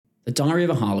The Diary of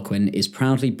a Harlequin is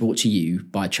proudly brought to you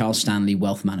by Charles Stanley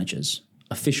Wealth Managers,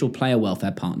 official player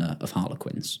welfare partner of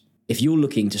Harlequins. If you're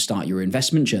looking to start your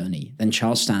investment journey, then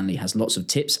Charles Stanley has lots of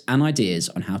tips and ideas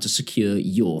on how to secure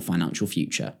your financial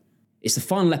future. It's the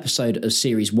final episode of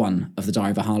Series 1 of The Diary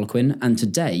of a Harlequin, and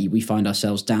today we find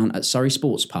ourselves down at Surrey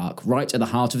Sports Park, right at the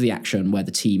heart of the action where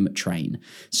the team train.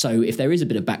 So if there is a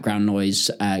bit of background noise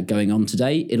going on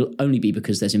today, it'll only be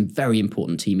because there's some very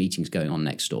important team meetings going on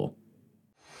next door.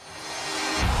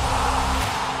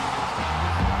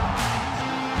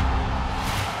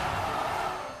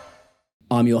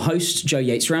 I'm your host, Joe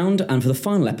Yates-Round, and for the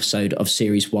final episode of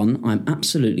Series 1, I'm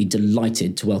absolutely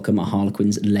delighted to welcome a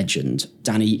Harlequins legend,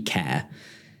 Danny Care.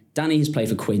 Danny has played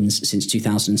for Quins since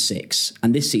 2006,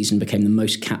 and this season became the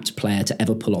most capped player to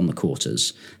ever pull on the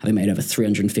quarters, having made over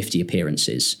 350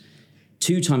 appearances.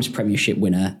 2 times Premiership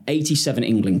winner, 87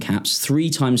 England caps, 3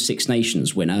 times Six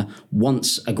Nations winner,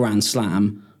 once a Grand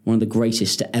Slam, one of the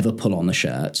greatest to ever pull on the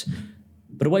shirt.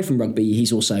 But away from rugby,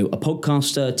 he's also a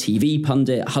podcaster, TV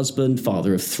pundit, husband,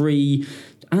 father of 3,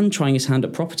 and trying his hand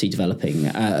at property developing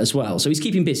as well. So he's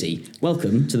keeping busy.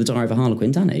 Welcome to the Diary of a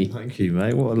Harlequin, Danny. Thank you,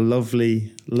 mate. What a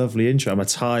lovely, lovely intro. I'm a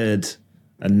tired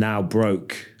and now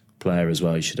broke player as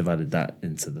well. You should have added that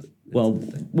into the... Well,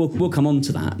 we'll come on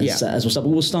to that as we'll start.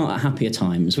 But we'll start at happier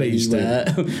times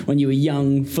when you were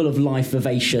young, full of life,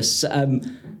 vivacious.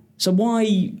 So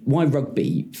why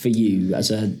rugby for you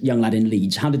as a young lad in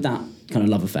Leeds? How did that kind of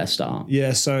love affair start?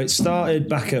 Yeah, so it started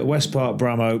back at West Park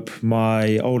Bramhope.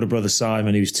 My older brother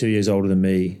Simon, he was 2 years older than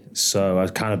me, so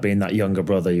I'd kind of been that younger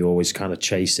brother you always kind of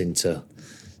chasing to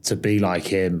be like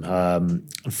him.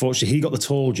 Unfortunately, he got the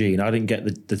tall gene. I didn't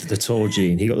get the tall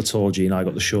gene. He got the tall gene. I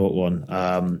got the short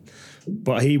one.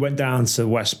 But he went down to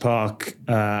West Park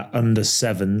under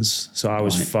 7s, so I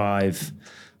was 5.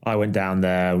 I went down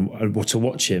there to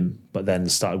watch him, but then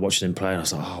started watching him play, and I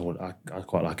was like, I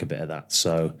quite like a bit of that.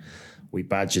 So we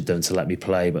badgered them to let me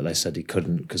play, but they said he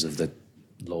couldn't because of the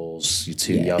laws. You're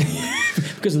too young.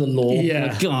 Because of the law.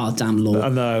 Yeah. God damn law. I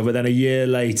know, but then a year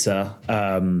later,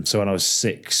 so when I was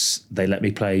 6, they let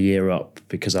me play a year up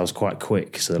because I was quite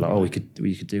quick. So they're like,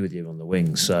 we could do with you on the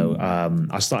wing. So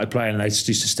I started playing, and they just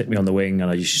used to stick me on the wing,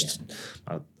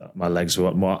 and my legs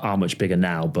are much bigger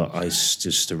now, but I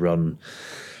used to run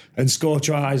and score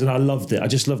tries, and I loved it. I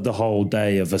just loved the whole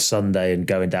day of a Sunday and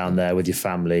going down there with your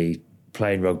family,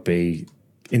 playing rugby,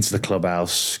 into the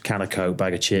clubhouse, can of Coke,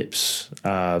 bag of chips,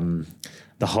 the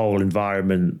whole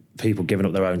environment, people giving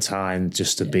up their own time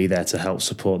just to be there to help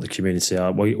support the community.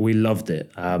 We loved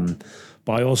it. But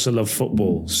I also love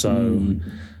football. So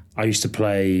I used to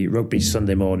play rugby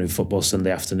Sunday morning, football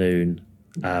Sunday afternoon,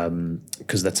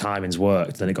 because the timings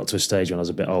worked. Then it got to a stage when I was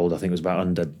a bit old, I think it was about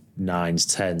under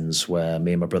 9s, 10s, where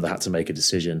me and my brother had to make a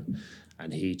decision,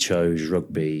 and he chose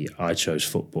rugby, I chose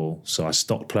football. So I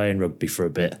stopped playing rugby for a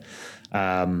bit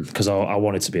because I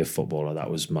wanted to be a footballer. That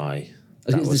was my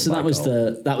That was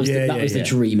the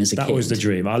dream as a kid. That was the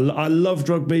dream. I loved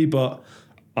rugby, but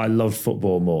I loved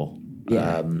football more.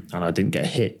 Yeah. And I didn't get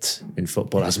hit in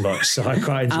football as much, so I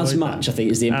quite enjoyed as much, that. I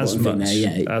think, is the important thing there.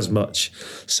 Yeah, as much.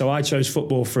 So I chose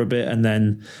football for a bit, and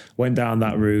then went down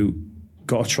that route.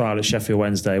 Got a trial at Sheffield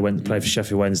Wednesday. Went to play for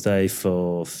Sheffield Wednesday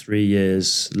for 3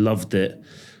 years. Loved it.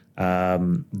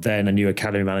 Then a new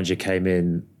academy manager came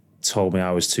in, told me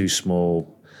I was too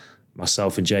small.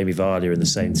 Myself and Jamie Vardy are in the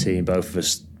same team. Both of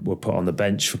us were put on the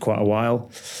bench for quite a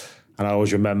while, and I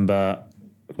always remember.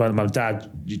 My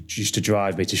dad used to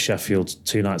drive me to Sheffield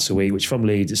 2 nights a week, which from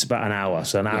Leeds, it's about an hour.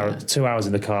 So an hour, 2 hours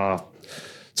in the car,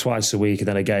 twice a week, and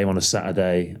then a game on a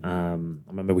Saturday. I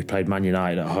remember we played Man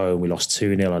United at home. We lost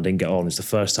 2-0. I didn't get on. It's the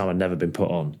first time I'd never been put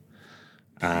on.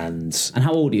 And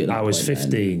how old are you at that I was point,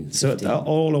 15. Then? So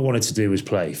all I wanted to do was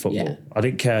play football. Yeah. I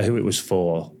didn't care who it was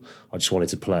for. I just wanted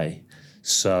to play.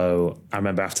 So I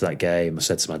remember after that game, I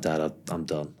said to my dad, I'm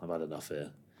done. I've had enough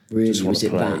here. Really? Just want to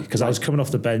play. Because I was coming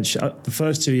off the bench. The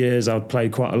first 2 years, I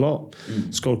played quite a lot,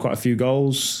 scored quite a few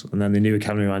goals. And then the new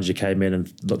academy manager came in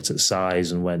and looked at the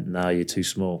size and went, no, you're too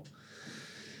small.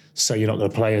 So you're not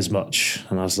going to play as much.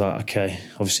 And I was like, okay.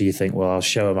 Obviously you think, well, I'll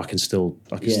show him I can still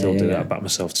do it. I back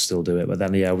myself to still do it. But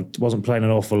then, wasn't playing an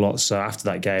awful lot. So after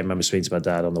that game, I remember speaking to my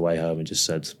dad on the way home and just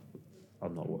said, I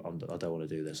don't want to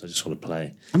do this. I just want to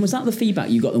play. And was that the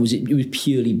feedback you got? Or was it was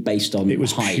purely based on height? It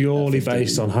was purely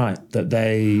based on height. That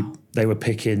they were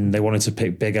picking. They wanted to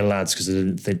pick bigger lads because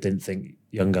they didn't think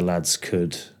younger lads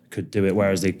could do it.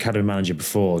 Whereas the academy manager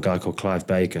before, a guy called Clive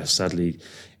Baker, sadly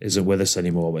isn't with us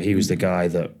anymore. But he was the guy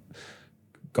that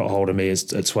got hold of me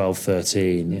at 12,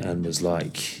 13 and was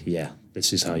like, yeah,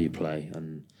 this is how you play.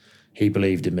 And he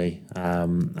believed in me.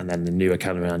 And then the new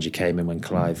academy manager came in when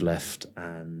Clive left,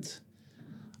 and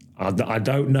I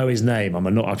don't know his name. I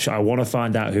want to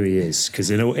find out who he is,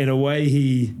 because in a way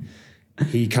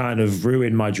he kind of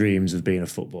ruined my dreams of being a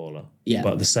footballer. Yeah.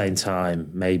 But at the same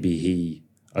time, maybe he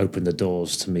opened the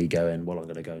doors to me going, well, I'm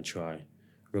going to go and try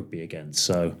rugby again.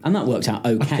 So, and that worked out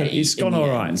okay. It's gone all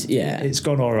right. Yeah, it's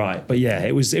gone all right. But yeah,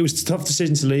 it was a tough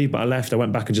decision to leave. But I left. I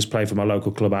went back and just played for my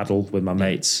local club, Adel, with my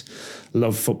mates.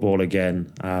 Loved football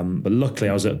again. But luckily,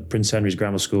 I was at Prince Henry's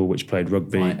Grammar School, which played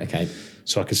rugby. Right, okay.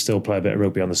 So I could still play a bit of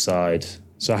rugby on the side.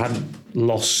 So I hadn't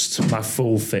lost my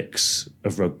full fix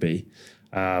of rugby.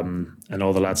 And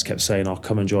all the lads kept saying, "Oh,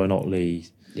 come and join Otley.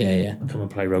 Yeah. Come and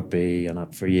play rugby."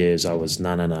 And for years I was, no,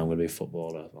 I'm going to be a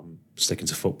footballer. I'm sticking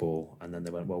to football. And then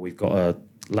they went, well, we've got a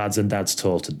lads and dads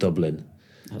tour to Dublin.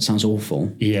 That sounds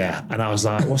awful. Yeah. And I was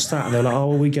like, what's that? And they're like, oh,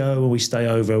 well, we go and we stay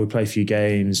over, we play a few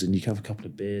games and you can have a couple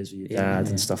of beers with your dad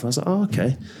and stuff. And I was like, oh,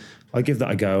 okay. I'll give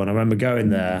that a go. And I remember going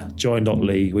there, joined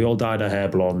Otley. We all dyed our hair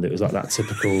blonde. It was like that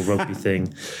typical rugby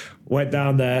thing. Went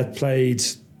down there, played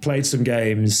some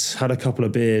games, had a couple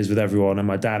of beers with everyone and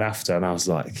my dad after, and I was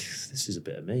like, this is a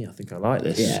bit of me. I think I like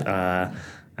this. Yeah.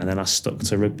 And then I stuck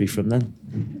to rugby from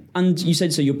then. And you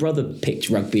said, so your brother picked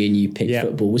rugby and you picked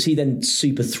football. Was he then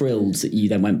super thrilled that you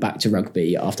then went back to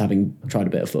rugby after having tried a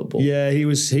bit of football? Yeah, he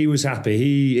was happy.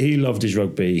 He loved his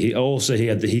rugby.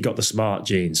 He got the smart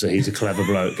gene, so he's a clever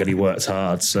bloke and he works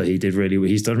hard. So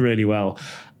he's done really well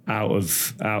out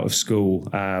of school.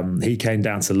 He came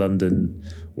down to London,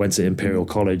 went to Imperial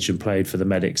College and played for the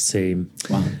Medics team.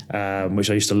 Wow. Which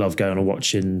I used to love going and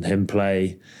watching him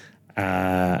play.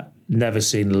 Never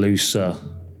seen looser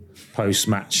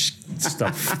post-match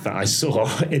stuff that I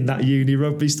saw in that uni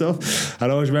rugby stuff.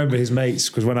 And I always remember his mates,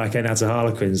 because when I came out to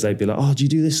Harlequins, they'd be like, oh, do you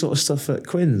do this sort of stuff at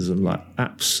Quins? I'm like,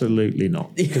 absolutely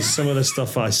not. Because some of the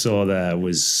stuff I saw there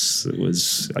was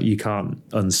you can't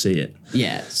unsee it.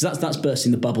 Yeah, so that's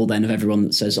bursting the bubble then of everyone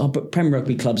that says, oh, but Prem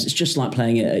rugby clubs, it's just like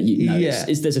playing it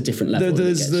at there's a different level.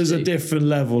 There's a different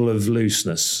level of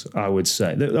looseness, I would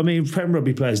say. I mean, Prem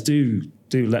rugby players do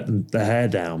let their hair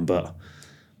down, but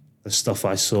the stuff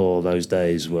I saw those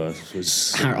days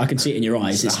was I can see it in your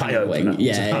eyes. It's harrowing.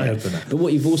 Yeah. But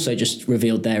what you've also just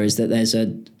revealed there is that there's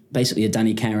basically a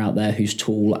Danny Kerr out there who's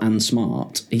tall and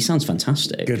smart. He sounds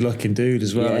fantastic. Good looking dude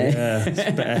as well. Yeah.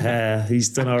 Better hair. He's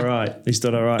done all right. Big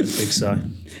Si.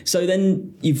 So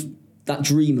then that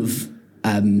dream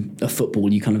of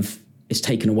football, you kind of, is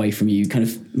taken away from you. You kind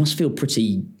of must feel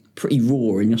pretty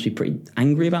raw, and you must be pretty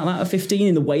angry about that at 15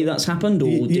 in the way that's happened,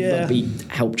 or did rugby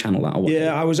help channel that away?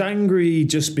 Yeah, I was angry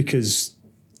just because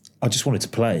I just wanted to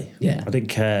play. Yeah. I didn't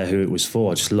care who it was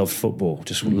for. I just loved football,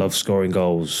 just loved scoring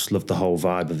goals, loved the whole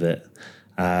vibe of it.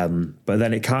 But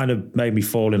then it kind of made me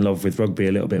fall in love with rugby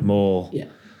a little bit more. Yeah.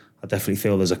 I definitely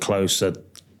feel it's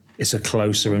a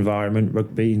closer environment,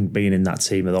 rugby, and being in that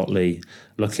team at Otley.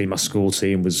 Luckily, my school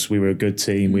team we were a good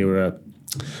team. We were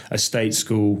a state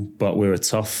school, but we were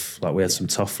tough. Like, we had some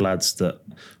tough lads that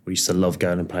we used to love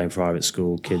going and playing private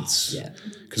school kids.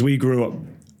 Because I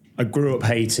grew up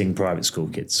hating private school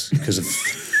kids because of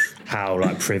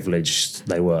how privileged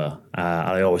they were.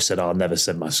 I always said, I'll never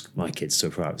send my kids to a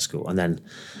private school. And then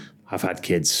I've had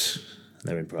kids,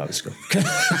 they're in private school.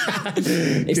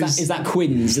 Is that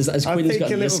Quins? Has Quins got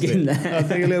your skin there? I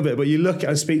think a little bit. But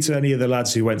I speak to any of the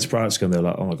lads who went to private school and they're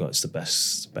like, oh my God, it's the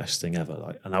best thing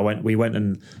ever. And we went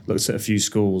and looked at a few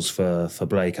schools for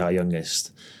Blake, our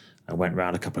youngest, and went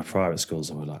round a couple of private schools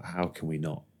and we're like, how can we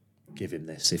not give him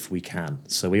this if we can?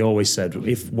 So we always said,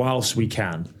 whilst we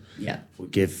can, we'll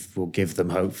give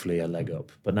them hopefully a leg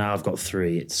up. But now I've got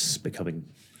 3, it's becoming...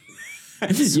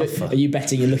 Are you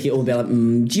betting? You look at it all and be like,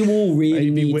 do you all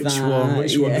really need which that?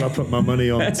 Which one do I put my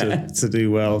money on to do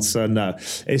well? So no,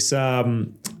 it's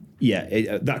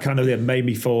that kind of made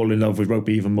me fall in love with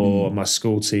rugby even more. My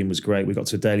school team was great. We got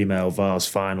to a Daily Mail Vars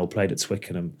final, played at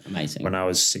Twickenham. Amazing. When I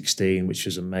was 16, which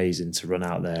was amazing to run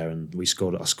out there, and I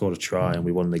scored a try and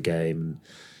we won the game. And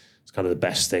it's kind of the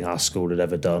best thing our school had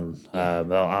ever done.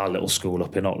 Our little school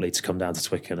up in Otley, to come down to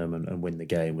Twickenham and win the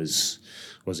game was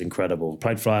incredible.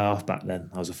 Played fly half back then.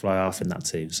 I was a fly half in that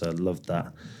team, so I loved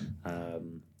that.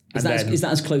 Is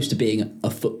that as close to being a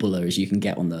footballer as you can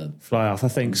get on the fly half? I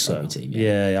think so. Team,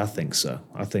 yeah, I think so.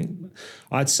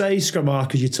 I'd say scrum half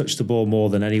because you touch the ball more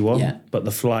than anyone. Yeah. But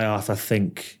the fly half, I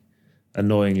think,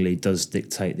 annoyingly does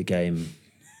dictate the game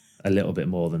a little bit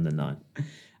more than the 9.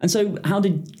 And so how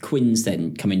did Quins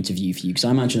then come into view for you? Because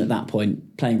I imagine at that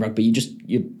point, playing rugby,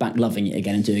 you're back loving it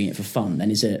again and doing it for fun.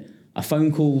 Then is it a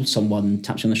phone call, someone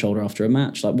taps you on the shoulder after a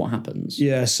match? Like, what happens?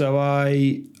 Yeah, so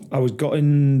I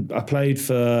played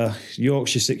for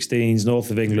Yorkshire 16s, North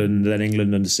of England, then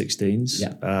England under 16s.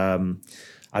 Yeah.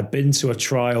 I'd been to a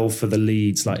trial for the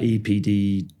Leeds, like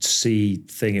EPDC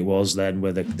thing it was then,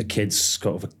 where the kids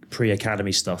got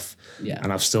pre-academy stuff. Yeah.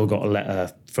 And I've still got a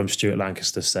letter from Stuart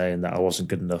Lancaster saying that I wasn't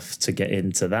good enough to get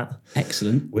into that.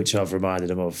 Excellent. Which I've reminded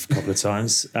him of a couple of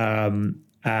times.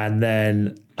 And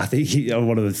then I think on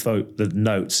one of the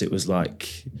notes, it was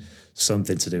like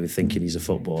something to do with thinking he's a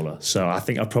footballer. So I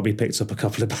think I probably picked up a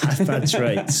couple of bad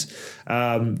traits.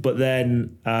 But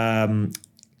then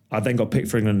I then got picked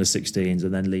for England under 16s,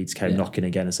 and then Leeds came knocking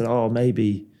again and said, oh,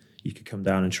 maybe you could come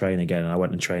down and train again. And I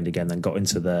went and trained again, then got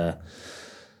into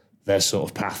their sort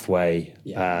of pathway,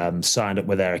 signed up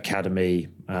with their academy,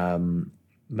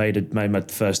 made my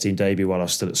first team debut while I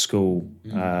was still at school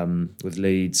with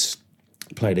Leeds.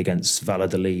 Played against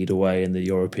Valladolid away in the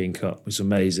European Cup. It was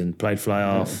amazing. Played fly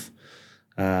half,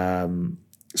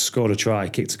 scored a try,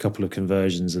 kicked a couple of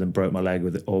conversions, and then broke my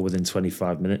leg all within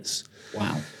 25 minutes.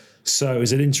 Wow. So it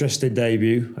was an interesting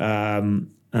debut.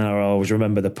 And I always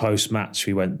remember the post-match,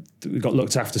 we got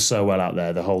looked after so well out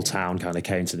there. The whole town kind of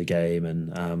came to the game,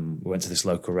 and we went to this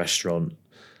local restaurant.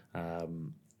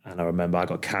 And I remember I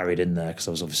got carried in there because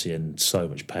I was obviously in so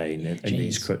much pain in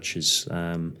these crutches.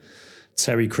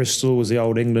 Terry Crystal was the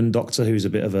old England doctor, who's a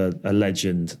bit of a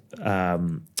legend,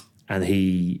 and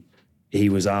he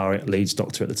was our Leeds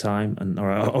doctor at the time. And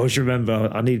I always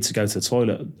remember I needed to go to the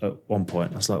toilet at one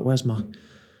point. I was like, "Where's my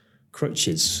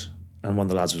crutches?" And one of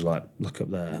the lads was like, "Look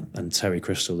up there." And Terry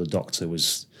Crystal, the doctor,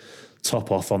 was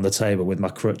top off on the table with my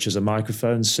crutch as a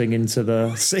microphone, singing to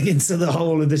the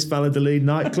whole of this Valladolid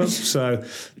nightclub. So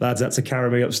lads had to carry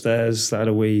me upstairs. I had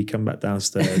a wee, come back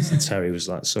downstairs, and Terry was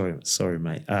like, "Sorry,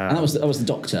 mate." And that was the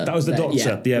doctor. That was the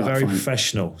doctor. Yeah, very fine.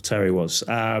 professional. Terry was.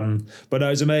 But it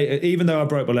was amazing. Even though I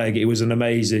broke my leg, it was an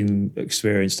amazing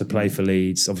experience to play for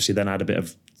Leeds. Obviously, then I had a bit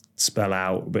of spell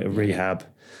out, a bit of rehab.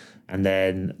 And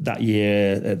then that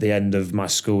year, at the end of my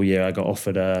school year, I got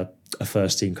offered a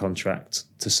first team contract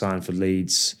to sign for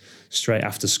Leeds straight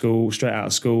out of school.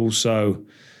 So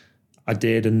I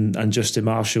did, and Justin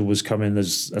Marshall was coming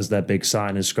as their big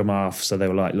signing scrum half. So they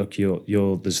were like, "Look,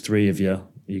 there's three of you.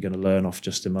 You're going to learn off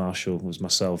Justin Marshall." It was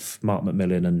myself, Mark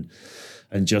McMillan,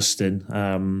 and Justin.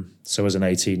 So as an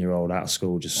 18-year-old out of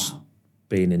school, just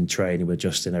being in training with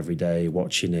Justin every day,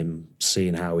 watching him,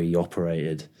 seeing how he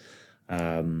operated.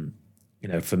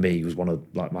 For me, he was one of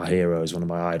my heroes, one of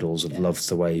my idols. I've loved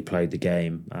the way he played the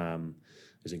game.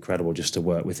 It was incredible just to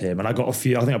work with him. And I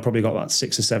think I probably got about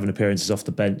 6 or 7 appearances off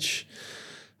the bench.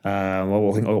 I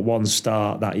think I got one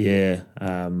start that year,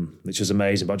 which was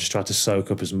amazing, but I just tried to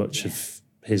soak up as much of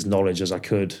his knowledge as I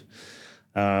could.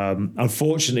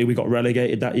 Unfortunately, we got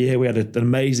relegated that year. We had an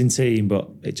amazing team, but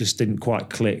it just didn't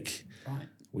quite click. Right.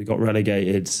 We got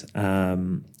relegated,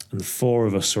 and the 4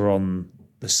 of us were on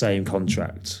the same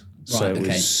contract. So it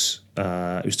was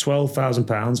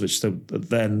 £12,000, which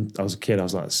then I was a kid. I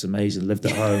was like, "This is amazing." Lived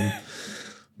at home.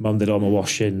 Mum did all my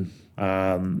washing. So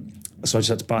I just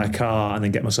had to buy a car and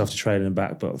then get myself to training and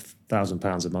back. But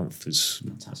 £1,000 a month is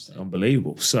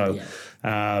unbelievable. So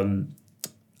then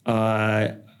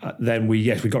we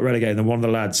got relegated. And then one of the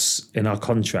lads in our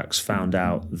contracts found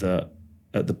out that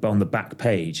on the back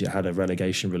page it had a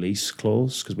relegation release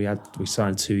clause because we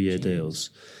signed 2-year deals.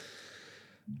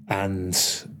 And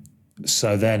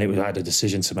so then I had a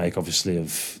decision to make, obviously,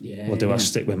 do I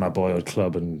stick with my boyhood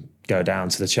club and go down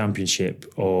to the Championship,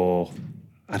 or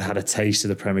I'd had a taste of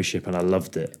the Premiership and I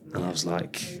loved it, and I was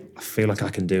like, I feel like I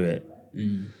can do it.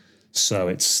 So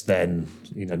it's then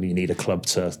you need a club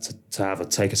to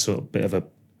take a sort of bit of a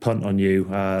punt on you.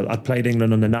 I'd played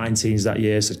England under 19s that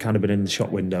year, so I'd kind of been in the shop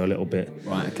window a little bit.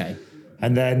 Right. Okay.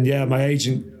 And then my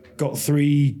agent had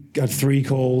 3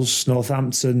 calls: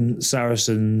 Northampton,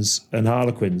 Saracens, and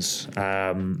Harlequins.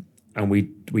 And we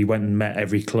went and met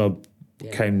every club.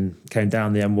 Came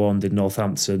down the M1, did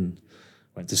Northampton,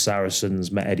 went to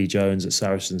Saracens, met Eddie Jones at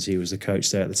Saracens. He was the coach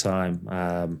there at the time.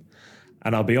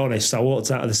 And I'll be honest, I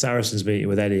walked out of the Saracens meeting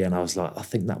with Eddie, and I was like, I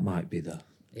think that might be the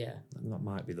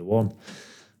one.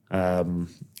 And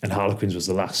Harlequins was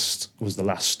the last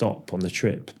stop on the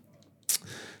trip.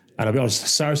 And I'll be honest,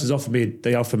 Saracens offered me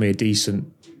a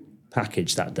decent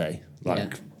package that day.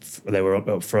 They were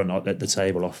up front at the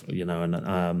table, and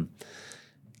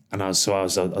I was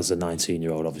a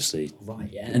 19-year-old, obviously.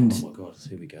 Right. Yeah. And oh my God,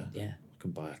 here we go. Yeah. I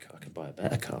can buy a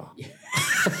better car. Yeah.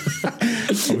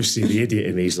 Obviously, the idiot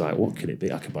in me is like, what could it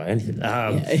be? I could buy anything.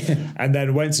 And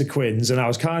then went to Quins, and I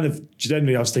was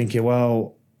generally thinking,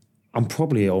 well, I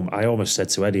almost said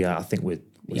to Eddie, I think we're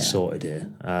sorted here.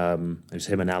 It was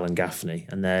him and Alan Gaffney.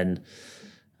 And then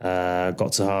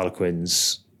got to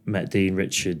Harlequins, met Dean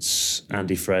Richards,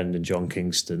 Andy Friend and John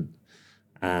Kingston.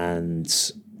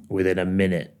 And within a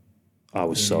minute, I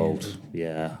was sold.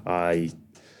 Yeah,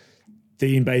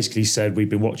 Dean basically said, we've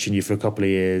been watching you for a couple of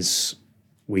years.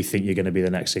 We think you're going to be the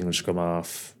next England scrum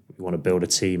half. We want to build a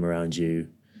team around you.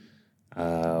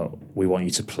 We want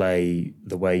you to play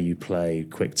the way you play,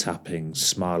 quick tapping,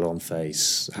 smile on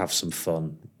face, have some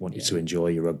fun. Want you to enjoy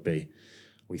your rugby.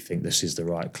 We think this is the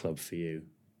right club for you.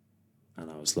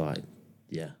 And I was like,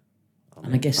 yeah.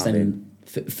 And I guess then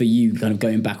for you, kind of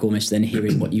going back almost then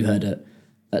hearing what you heard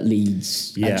at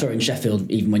Leeds, in Sheffield,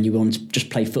 even when you wanted to just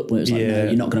play football, it was like, no,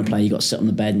 you're not going to play, you got to sit on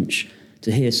the bench.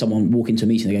 To hear someone walk into a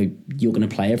meeting and go, you're going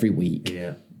to play every week,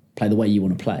 play the way you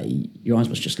want to play, your eyes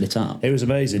must just lit up. It was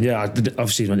amazing, yeah.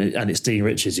 Obviously, and it's Dean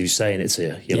Richards who's saying it to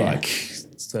you. You're like,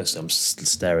 first I'm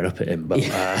staring up at him, but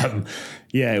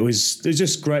it was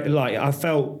just great. Like, I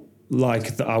felt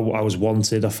like I was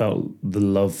wanted. I felt the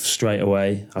love straight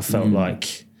away. I felt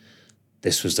like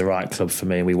this was the right club for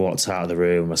me. And we walked out of the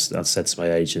room. I said to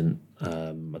my agent,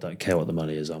 I don't care what the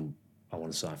money is. I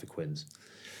want to sign for Quins.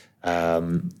 I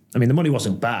mean, the money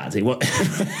wasn't bad. It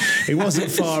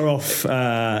wasn't far off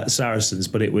Saracens,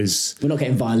 but it was. We're not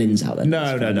getting violins out there.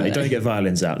 No. You don't get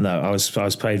violins out. No, I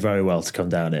was paid very well to come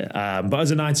down here. But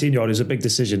as a 19-year-old, it was a big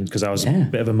decision because I was a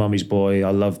bit of a mummy's boy. I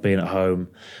loved being at home.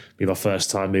 Be my first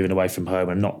time moving away from home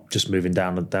and not just moving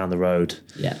down the road.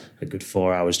 Yeah, a good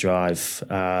 4 hours drive.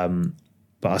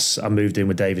 But I moved in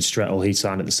with David Strettle. He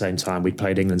signed at the same time. We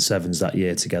played England Sevens that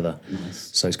year together. Nice.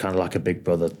 So it's kind of like a big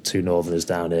brother, two Northerners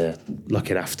down here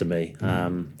looking after me.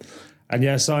 And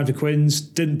signed for Quins.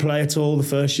 Didn't play at all the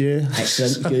first year.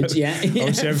 Excellent, good, yeah.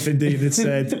 Obviously everything Dean had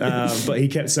said. But he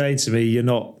kept saying to me,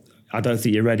 I don't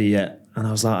think you're ready yet. And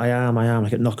I was like, I am. I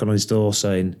kept knocking on his door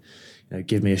saying,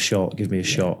 give me a shot.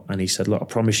 And he said, look, I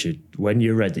promise you, when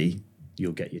you're ready,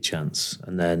 you'll get your chance.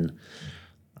 And then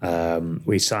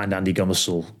we signed Andy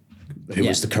Gummersall, who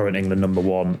was the current England number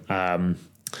one.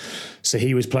 So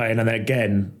he was playing, and then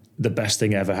again, the best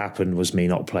thing ever happened was me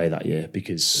not play that year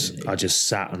because I just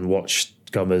sat and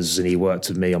watched Gummers, and he worked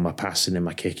with me on my passing and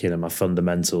my kicking and my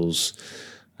fundamentals,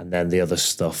 and then the other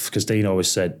stuff. Because Dean always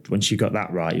said, once you got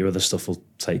that right, your other stuff will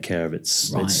take care of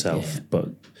itself. Yeah. But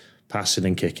passing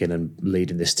and kicking and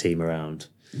leading this team around.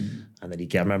 And then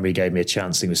I remember he gave me a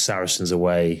chance. I think it was Saracens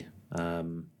away.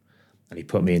 And he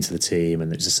put me into the team,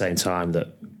 and it was the same time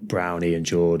that Brownie and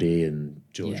Geordie and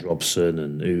George Robson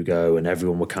and Ugo and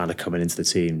everyone were kind of coming into the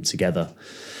team together.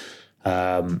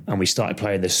 And we started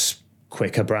playing this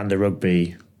quicker brand of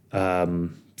rugby,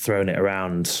 throwing it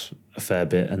around a fair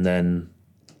bit, and then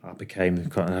I became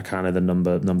kind of the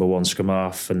number one scrum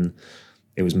half, and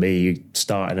it was me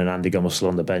starting and Andy Gummersall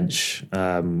on the bench,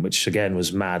 which again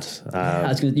was mad.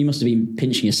 You must have been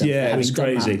pinching yourself. Yeah, it was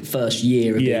crazy. First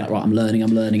year of being like, right, I'm learning,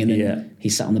 and then he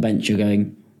sat on the bench. You're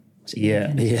going,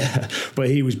 but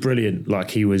he was brilliant.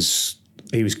 Like he was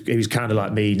kind of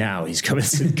like me now. He's coming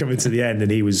to the end,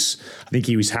 and I think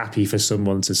he was happy for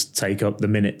someone to take up the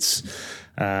minutes.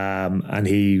 And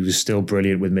he was still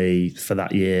brilliant with me for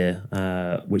that year,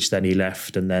 which then he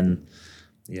left, and then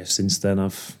since then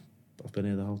I've been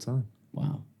here the whole time.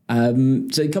 Wow.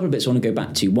 So a couple of bits I want to go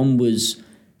back to. One was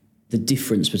the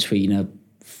difference between a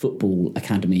football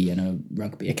academy and a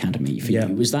rugby academy for you.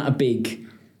 Was there a big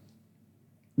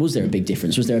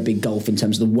difference? Was there a big gulf in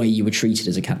terms of the way you were treated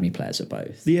as academy players at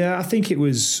both? Yeah, I think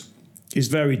it's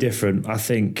very different. I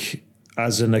think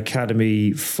as an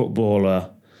academy footballer,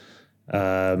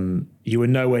 you were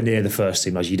nowhere near the first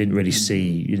team. You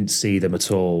didn't see them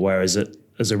at all. Whereas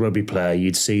as a rugby player,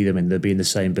 you'd see them and they'd be in the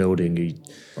same building.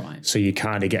 So you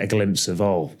kind of get a glimpse of,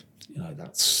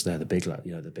 they're the big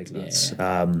lads.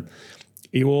 Yeah.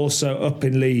 You also, up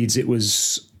in Leeds, it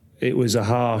was a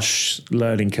harsh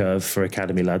learning curve for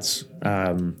academy lads.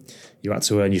 You had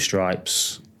to earn your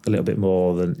stripes a little bit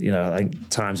more than, I think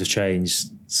times have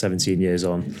changed 17 years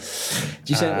on.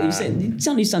 You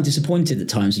sound disappointed that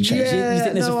times have changed.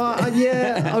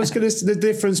 I was going to say the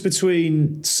difference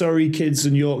between Surrey kids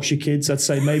and Yorkshire kids, I'd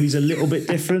say maybe is a little bit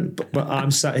different, but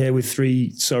I'm sat here with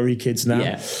 3 Surrey kids now.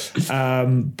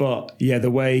 The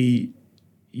way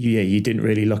you didn't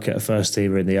really look at a first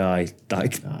teamer in the eye.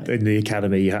 Like in the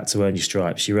academy, you had to earn your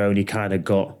stripes. You only kind of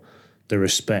got the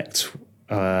respect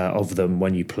of them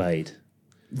when you played.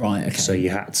 Right. Okay. So you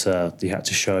had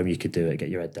to show them you could do it, get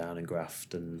your head down and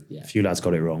graft, and a few lads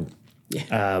got it wrong.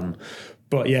 Yeah.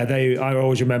 I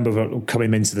always remember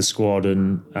coming into the squad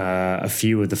and a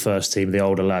few of the first team, the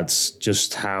older lads,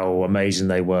 just how amazing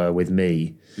they were with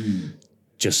me,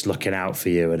 just looking out for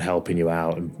you and helping you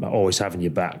out and always having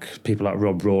your back. People like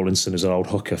Rob Rawlinson, who's an old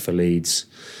hooker for Leeds,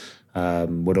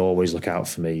 would always look out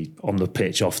for me on the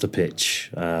pitch, off the pitch.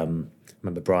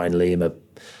 Remember Brian Lima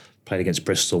played against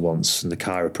Bristol once, and the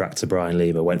chiropractor Brian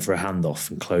Lima went for a handoff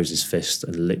and closed his fist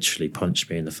and literally punched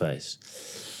me in the face.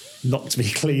 Knocked me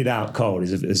clean out cold. I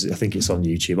think it's on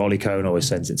YouTube. Ollie Cohn always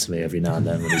sends it to me every now and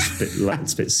then when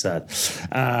it's a bit sad.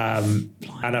 And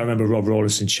I remember Rob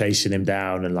Rawlinson chasing him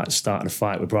down and like starting a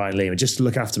fight with Brian Lima just to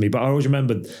look after me. But I always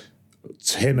remembered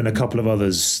him and a couple of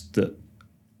others that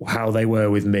how they were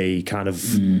with me kind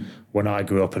of when I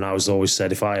grew up. And I was always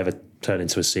said, if I ever turn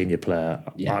into a senior player,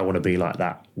 I want to be like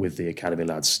that with the academy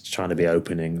lads, trying to be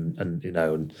opening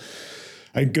and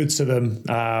good to them,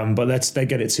 but they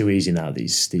get it too easy now.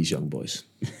 These young boys,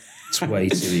 it's way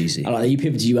too easy. I like that you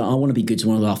pivoted. I want to be good to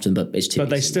one of after them, but it's too. But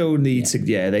easy. They still need to.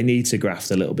 Yeah, they need to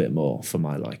graft a little bit more for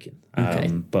my liking. Okay.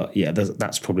 But yeah,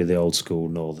 that's probably the old school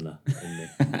northerner in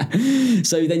me.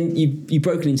 So then you've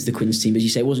broken into the Quins team, as you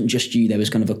say. It wasn't just you. There was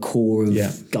kind of a core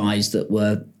of guys that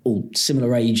were all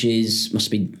similar ages. Must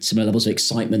have been similar levels of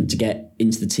excitement to get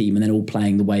into the team, and then all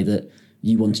playing the way that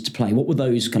you wanted to play. What were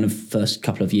those kind of first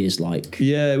couple of years like?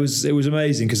 Yeah, it was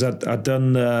amazing because I'd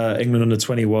done England under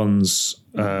 21s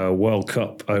World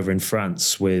Cup over in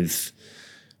France with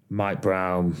Mike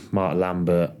Brown, Mark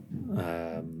Lambert,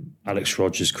 Alex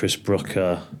Rogers, Chris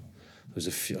Brooker.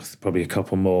 There was probably a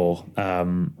couple more,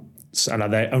 and Chris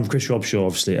Robshaw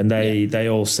obviously. And they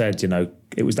all said,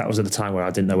 that was at the time where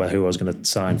I didn't know who I was going to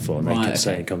sign for, and they kept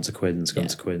saying, "Come to Quins, come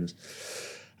to Quins."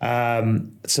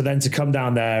 So then to come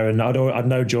down there, and I'd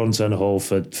known Jordan Turner Hall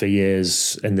for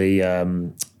years in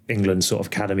the England sort of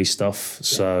academy stuff.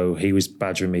 So he was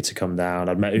badgering me to come down.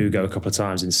 I'd met Ugo a couple of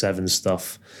times in sevens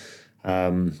stuff.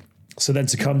 So then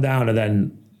to come down, and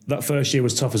then that first year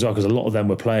was tough as well because a lot of them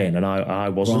were playing and I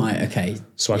wasn't. Right, okay.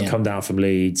 So I'd come down from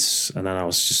Leeds, and then I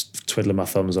was just twiddling my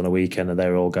thumbs on a weekend, and they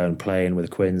were all going playing with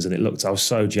the Quins, and I was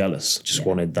so jealous. Just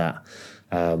wanted that.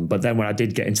 But then when I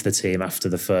did get into the team after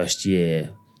the first year,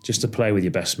 just to play with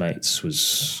your best mates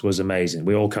was amazing.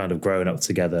 We all kind of grown up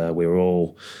together. We were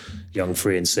all young,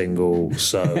 free and single.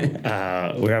 So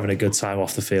we were having a good time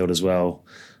off the field as well.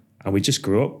 And we just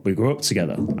grew up. We grew up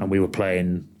together, and we were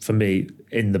playing, for me,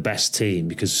 in the best team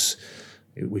because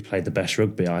we played the best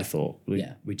rugby, I thought.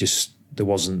 There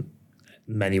wasn't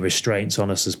many restraints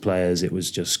on us as players. It was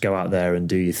just go out there and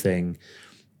do your thing.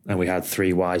 And we had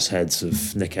three wise heads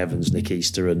of Nick Evans, Nick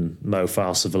Easter and Mo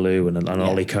Falsavalu and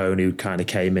Ollie Cohn, who kind of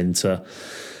came in to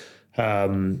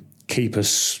keep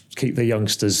the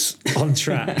youngsters on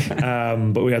track.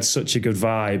 But we had such a good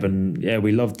vibe, and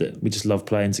we loved it. We just loved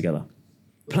playing together.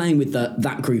 Playing with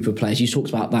that group of players, you talked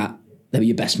about that. They were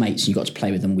your best mates and you got to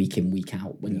play with them week in, week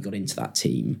out when you got into that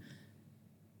team.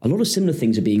 A lot of similar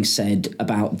things are being said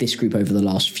about this group over the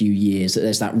last few years, that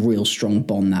there's that real strong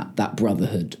bond, that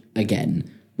brotherhood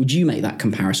again. Would you make that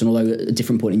comparison, although at a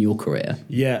different point in your career?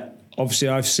 Yeah, obviously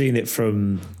I've seen it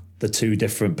from the two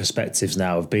different perspectives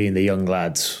now of being the young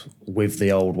lads with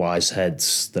the old wise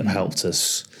heads that helped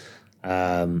us.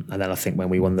 And then I think when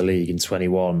we won the league in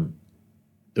 21,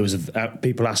 there was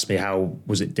people asked me how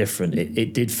was it different.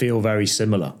 It did feel very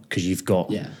similar because you've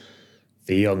got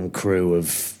the young crew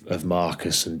of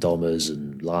Marcus and Domers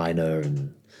and Liner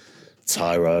and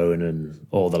Tyrone and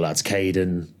all the lads,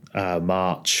 Caden,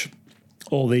 March,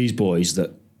 all these boys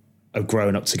that have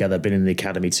grown up together, been in the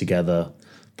academy together,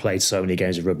 played so many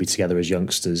games of rugby together as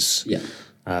youngsters. Yeah.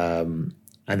 And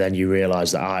then you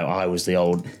realise that I was the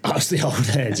old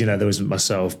head. There was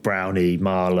myself, Brownie,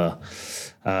 Marla,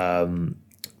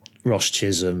 Ross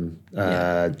Chisholm,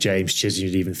 James Chisholm,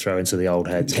 you'd even throw into the old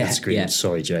head category. Yeah.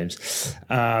 Sorry, James.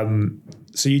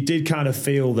 So you did kind of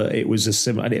feel that it was a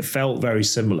similar, and it felt very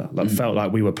similar. Felt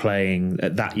like we were playing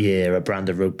at that year a brand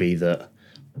of rugby that,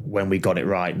 when we got it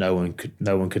right, no one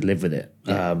could live with it.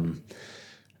 Yeah. And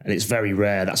it's very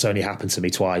rare. That's only happened to me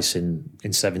twice in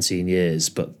 17 years,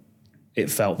 but it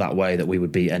felt that way, that we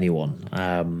would beat anyone.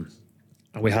 And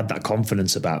we had that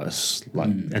confidence about us.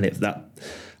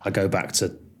 I go back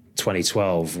to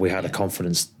 2012, we had a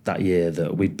confidence that year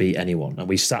that we'd beat anyone, and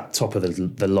we sat top of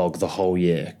the log the whole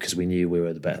year because we knew we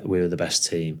were the best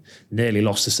team. Nearly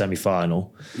lost the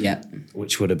semi-final,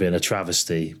 which would have been a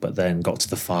travesty, but then got to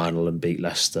the final and beat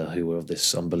Leicester, who were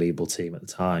this unbelievable team at the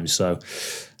time. So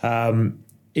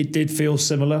it did feel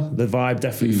similar. The vibe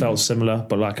definitely felt similar,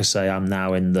 but like I say, I'm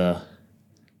now in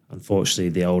unfortunately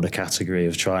the older category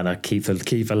of trying to keep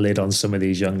a lid on some of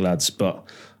these young lads, but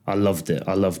I loved it.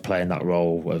 I loved playing that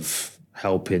role of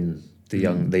helping the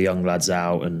young lads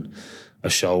out and a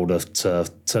shoulder to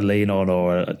lean on,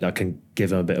 or I can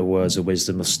give them a bit of words of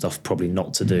wisdom of stuff probably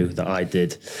not to do that I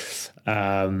did.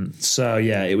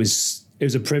 It was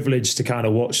a privilege to kind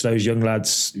of watch those young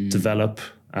lads develop,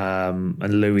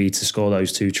 and Louis to score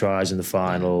those 2 tries in the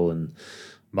final, and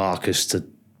Marcus to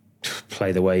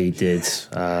play the way he did.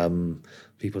 I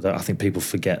think people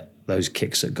forget those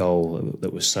kicks at goal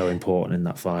that was so important in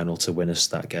that final to win us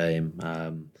that game.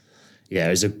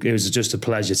 It was just a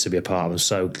pleasure to be a part of. I'm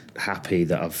so happy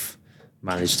that I've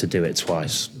managed to do it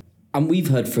twice. And we've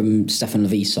heard from Stefan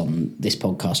Levis on this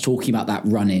podcast talking about that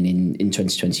run-in in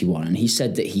 2021, and he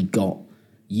said that he got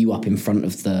you up in front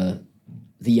of the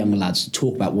younger lads to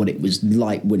talk about what it was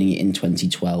like winning it in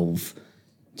 2012,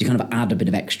 to kind of add a bit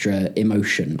of extra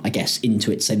emotion, I guess,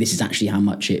 into it, say this is actually how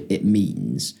much it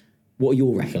means. What are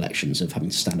your recollections of having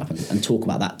to stand up and talk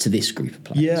about that to this group of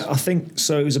players? Yeah, I think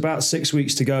so. It was about 6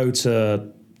 weeks to go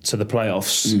to the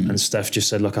playoffs, and Steph just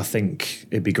said, look, I think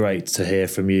it'd be great to hear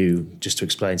from you just to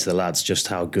explain to the lads just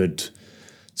how good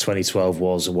 2012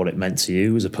 was and what it meant to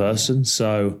you as a person.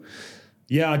 So,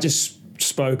 yeah, I just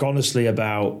spoke honestly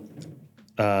about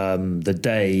the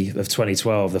day of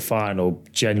 2012, the final,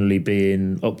 generally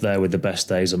being up there with the best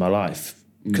days of my life,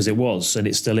 because it was, and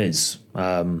it still is.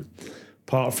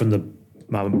 Apart from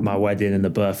my wedding and the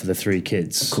birth of the 3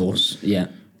 kids. Of course, yeah.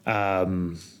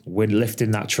 When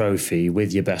lifting that trophy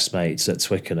with your best mates at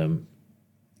Twickenham,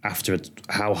 after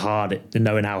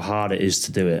knowing how hard it is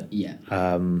to do it,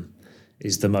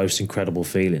 is the most incredible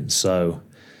feeling. So,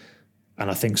 and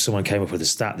I think someone came up with a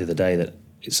stat the other day that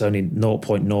it's only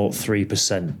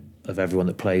 0.03% of everyone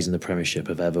that plays in the Premiership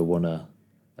have ever won a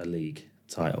league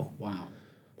title. Wow.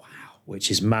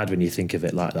 Which is mad when you think of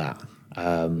it like that.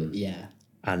 Yeah.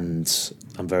 And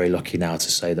I'm very lucky now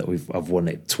to say that I've won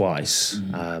it twice.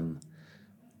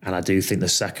 And I do think the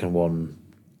second one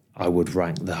I would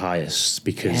rank the highest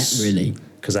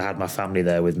because I had my family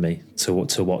there with me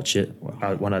to watch it.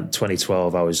 When in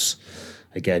 2012 I was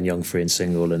again young, free and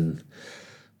single, and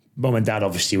mum and dad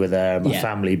obviously were there, my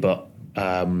family, but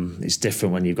it's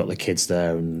different when you've got the kids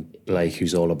there and Blake,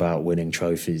 who's all about winning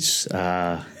trophies,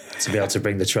 to be able to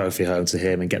bring the trophy home to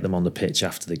him and get them on the pitch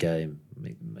after the game,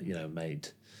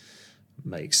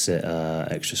 makes it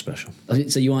extra special.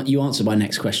 So you answered my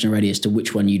next question already as to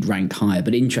which one you'd rank higher,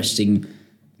 but interesting,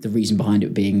 the reason behind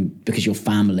it being because your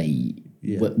family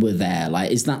were there.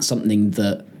 Like, is that something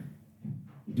that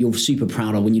you're super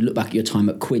proud of when you look back at your time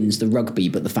at Quins, the rugby,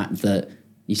 but the fact that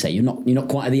you say you're not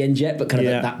quite at the end yet, but kind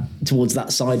of that towards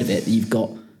that side of it, you've got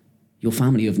your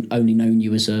family who've only known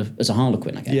you as a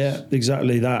Harlequin, I guess. Yeah,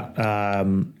 exactly that.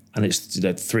 And it's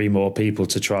 3 more people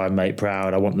to try and make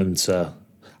proud. I want them to.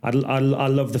 I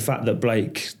love the fact that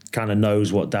Blake kind of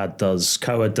knows what Dad does.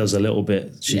 Koa does a little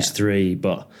bit. She's 3,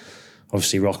 but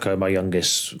obviously Rocco, my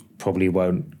youngest, probably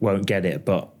won't get it.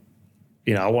 But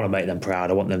I want to make them proud.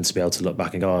 I want them to be able to look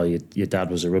back and go, "Oh, your dad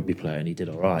was a rugby player and he did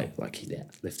all right. Like he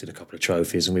lifted a couple of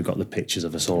trophies, and we've got the pictures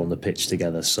of us all on the pitch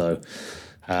together." So,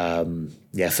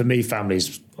 for me,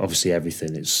 family's obviously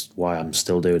everything. It's why I'm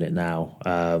still doing it now.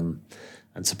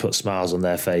 And to put smiles on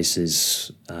their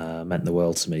faces meant the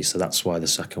world to me. So that's why the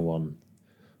second one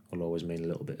will always mean a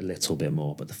little bit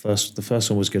more. But the first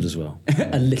one was good as well.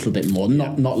 A little bit more,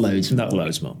 not loads. Not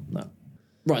loads more, no.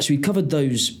 Right, so we've covered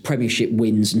those Premiership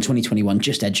wins in 2021,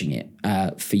 just edging it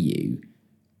for you.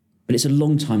 But it's a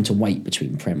long time to wait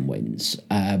between Prem wins.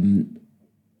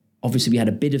 Obviously, we had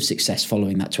a bit of success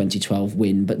following that 2012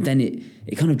 win, but then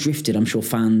it kind of drifted. I'm sure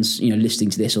fans,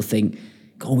 listening to this will think,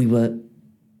 "God, we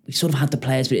sort of had the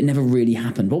players, but it never really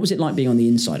happened." What was it like being on the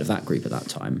inside of that group at that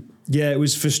time? Yeah, it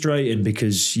was frustrating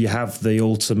because you have the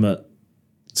ultimate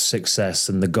success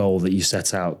and the goal that you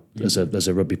set out as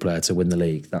a rugby player to win the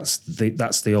league. That's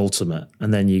the ultimate,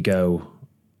 and then you go,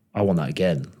 I want that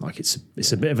again. Like it's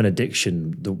a bit of an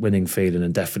addiction, the winning feeling,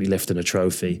 and definitely lifting a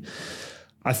trophy.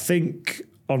 I think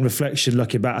on reflection,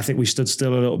 looking back, I think we stood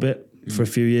still a little bit for a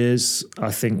few years.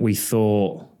 I think we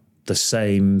thought the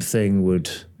same thing would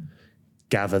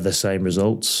gather the same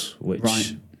results,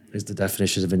 which is the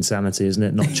definition of insanity, isn't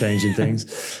it? Not changing things.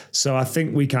 So I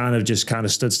think we kind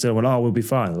of stood still and went, we'll be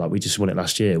fine. Like we just won it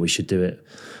last year, we should do it.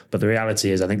 But the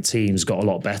reality is I think teams got a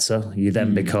lot better. You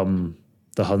then become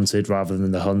the hunted rather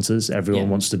than the hunters. Everyone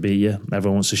wants to beat you.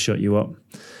 Everyone wants to shut you up.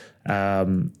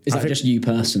 Is that just you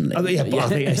personally? I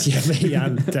think it's me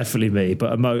and definitely me,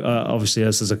 but obviously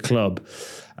us as a club.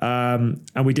 And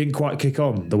we didn't quite kick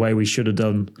on the way we should have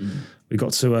done. We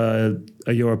got to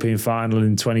a European final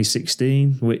in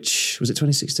 2016, which was it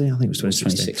 2016? I think it was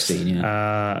 2016. 2016,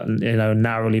 yeah.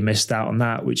 Narrowly missed out on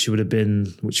that, which would have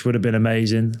been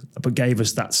amazing, but gave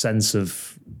us that sense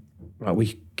of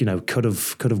we could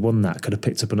have won that, could have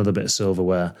picked up another bit of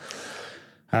silverware.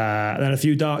 And then a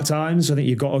few dark times. I think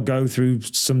you've got to go through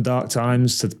some dark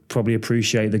times to probably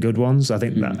appreciate the good ones. I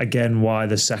think that, again, why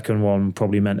the second one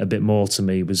probably meant a bit more to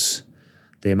me was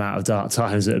the amount of dark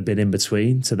times that had been in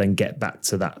between to then get back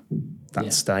to that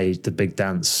stage, the big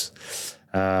dance.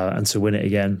 and to win it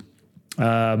again.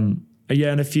 And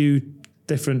a few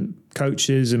different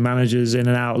coaches and managers in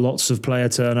and out, lots of player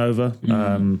turnover.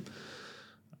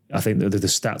 I think that the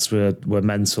stats were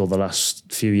mental the last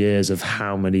few years of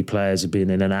how many players have been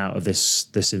in and out of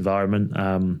this environment.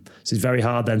 So it's very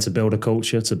hard then to build a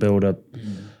culture, to build a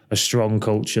strong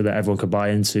culture that everyone could buy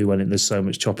into when there's so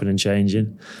much chopping and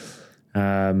changing.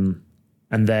 And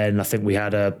then I think we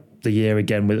had the year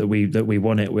again that we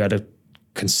won it. We had a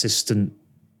consistent,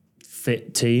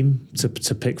 fit team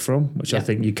to pick from, which I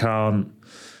think you can't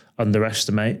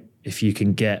underestimate. If you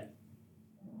can get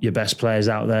your best players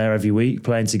out there every week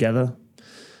playing together,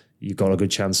 you've got a good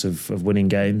chance of winning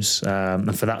games.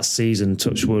 And for that season,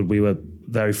 touch wood, we were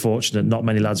very fortunate. Not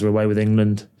many lads were away with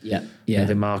England. Yeah. I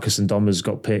think Marcus and Domers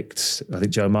got picked. I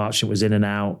think Joe Marchant was in and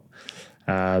out.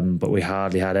 But we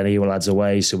hardly had any lads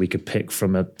away, so we could pick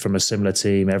from a similar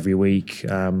team every week.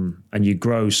 And you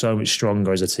grow so much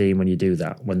stronger as a team when you do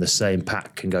that, when the same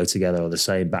pack can go together or the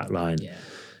same back line. Yeah.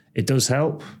 It does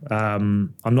help.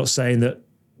 I'm not saying that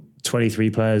 23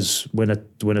 players win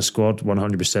a squad.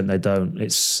 100% they don't.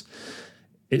 It's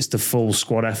the full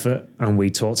squad effort, and we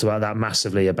talked about that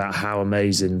massively, about how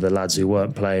amazing the lads who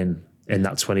weren't playing in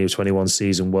that 20 or 21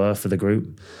 season were for the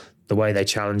group. The way they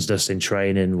challenged us in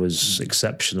training was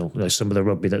exceptional. Some of the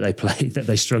rugby that they played, that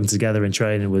they strung together in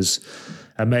training, was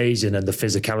amazing, and the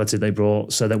physicality they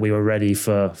brought, so that we were ready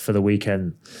for the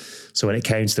weekend. So when it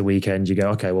came to the weekend, you go,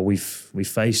 okay, well, we've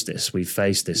faced this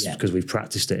because we've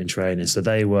practiced it in training. So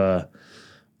they were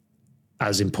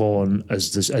as important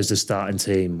as the starting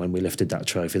team when we lifted that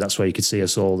trophy. That's where you could see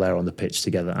us all there on the pitch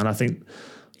together. And I think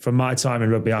from my time in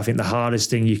rugby, I think the hardest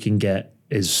thing you can get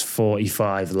is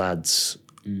 45 lads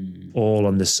all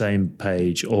on the same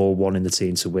page, all wanting the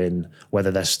team to win,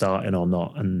 whether they're starting or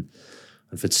not. And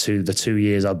for the 2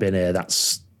 years I've been here,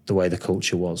 that's the way the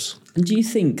culture was. And do you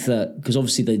think that, because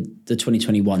obviously the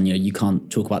 2021, you can't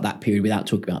talk about that period without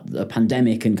talking about the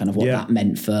pandemic and kind of what that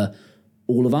meant for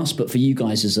all of us, but for you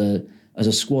guys as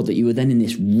a squad, that you were then in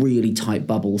this really tight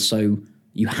bubble, so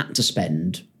you had to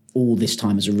spend all this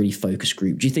time as a really focused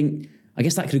group. Do you think, I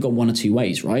guess that could have gone one or two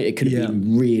ways, right? It could have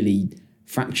been really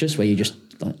fractious, where you just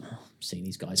like, oh, I'm seeing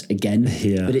these guys again.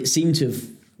 Yeah. But it seemed to have,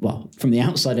 well, from the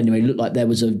outside anyway, looked like there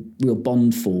was a real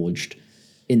bond forged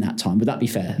in that time. Would that be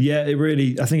fair? Yeah,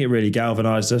 I think it really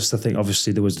galvanised us. I think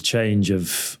obviously there was a change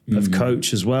of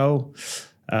coach as well.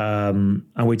 And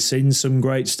we'd seen some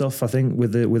great stuff, I think,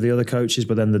 with the other coaches,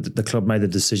 but then the club made the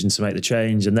decision to make the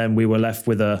change. And then we were left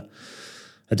with a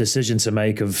decision to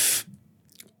make of,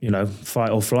 fight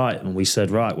or flight. And we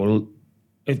said, right, well,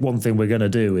 if one thing we're going to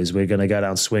do is we're going to go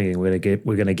down swinging, we're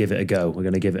going to give it a go, we're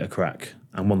going to give it a crack.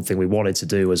 And one thing we wanted to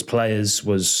do as players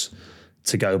was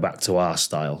to go back to our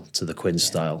style, to the Quins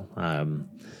style,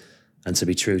 and to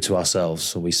be true to ourselves.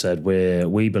 So we said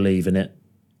we believe in it,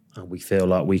 and we feel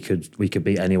like we could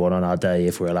beat anyone on our day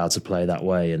if we're allowed to play that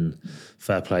way. And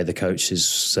fair play, the coaches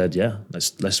said, yeah,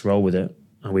 let's roll with it,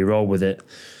 and we roll with it.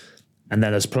 And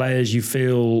then as players, you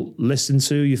feel listened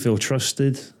to, you feel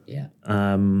trusted. Yeah.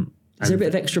 Is there a bit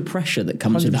of extra pressure that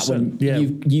comes with that when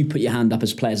you put your hand up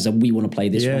as players and say, we want to play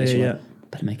this way? Yeah.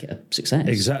 Better make it a success.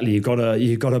 Exactly. You've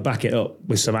got to back it up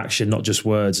with some action, not just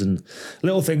words. And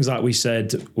little things like we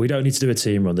said, we don't need to do a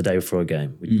team run the day before a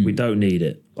game. We don't need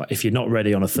it. Like if you're not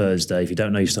ready on a Thursday, if you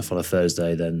don't know your stuff on a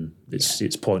Thursday, then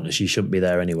it's pointless. You shouldn't be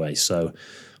there anyway. So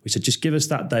we said, just give us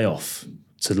that day off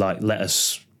to let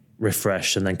us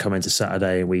refresh, and then come into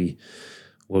Saturday, and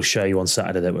we'll show you on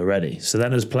Saturday that we're ready. So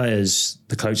then as players,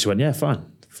 the coaches went, yeah, fine.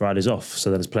 Friday's off.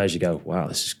 So then as players, you go, wow,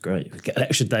 this is great. We get an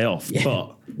extra day off. Yeah.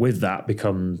 But with that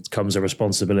comes a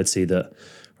responsibility that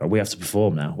we have to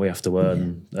perform now. We have to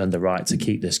earn the right to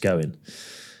keep this going.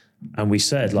 And we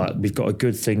said, we've got a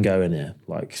good thing going here.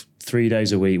 3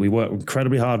 days a week. We work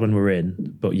incredibly hard when we're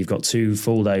in, but you've got 2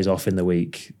 full days off in the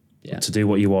week to do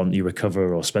what you want. You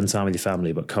recover or spend time with your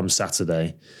family. But come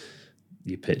Saturday,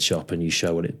 you pitch up and you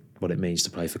show what it means to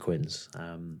play for Quins.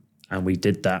 And we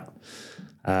did that.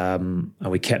 And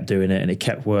we kept doing it, and it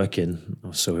kept working.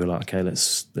 So we were like, okay,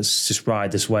 let's just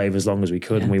ride this wave as long as we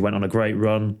could. Yeah. And we went on a great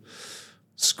run,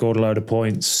 scored a load of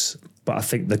points. But I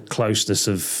think the closeness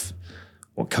of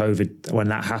what COVID, when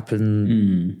that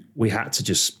happened, we had to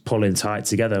just pull in tight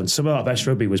together. And some of our best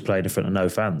rugby was played in front of no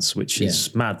fans, which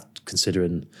is mad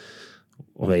considering,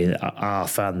 our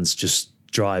fans just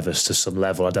drive us to some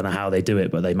level. I don't know how they do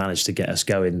it, but they managed to get us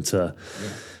going to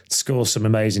score some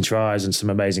amazing tries and some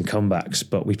amazing comebacks.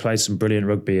 But we played some brilliant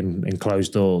rugby in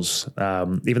closed doors,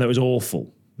 even though it was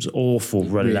awful. It was awful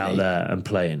running out there and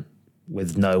playing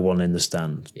with no one in the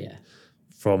stand. Yeah.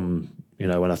 From,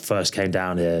 when I first came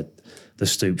down here, the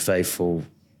Stoop faithful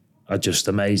are just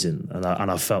amazing. And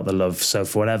I felt the love. So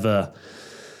for whenever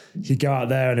you go out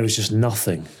there and it was just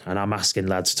nothing, and I'm asking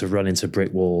lads to run into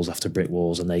brick walls after brick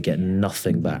walls and they get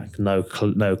nothing back, no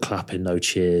clapping, no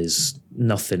cheers,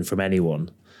 nothing from anyone.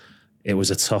 It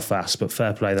was a tough ask, but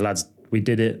fair play. The lads, we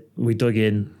did it. We dug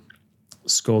in,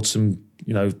 scored some,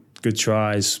 good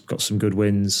tries, got some good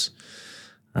wins.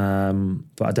 But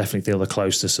I definitely feel the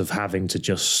closeness of having to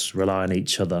just rely on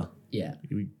each other. Yeah.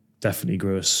 We definitely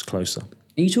grew us closer.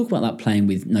 And you talk about that playing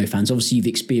with no fans. Obviously, you've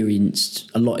experienced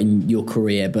a lot in your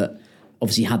career, but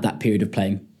obviously had that period of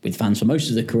playing with fans for most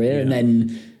of the career, and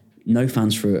then no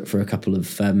fans for a couple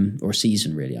of, or a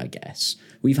season really, I guess.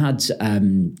 We've had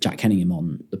Jack Kenningham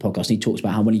on the podcast, and he talks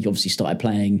about how when he obviously started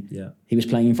playing, he was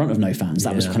playing in front of no fans.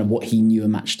 That was kind of what he knew a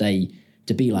match day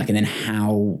to be like, and then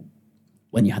how,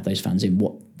 when you had those fans in,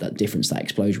 what that difference, that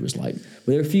exposure was like.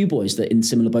 Were there a few boys that in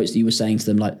similar boats that you were saying to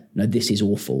them, like, no, this is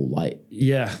awful? Like,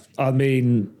 yeah, I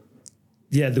mean,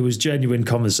 there was genuine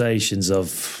conversations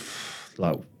of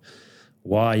like,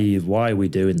 why are we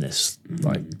doing this?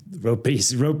 Like,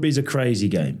 rugby's a crazy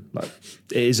game. Like,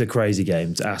 it is a crazy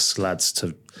game to ask lads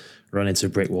to run into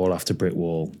brick wall after brick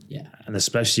wall. Yeah. And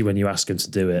especially when you ask them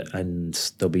to do it and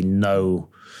there'll be no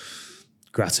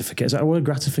gratification. Is that a word,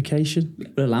 gratification?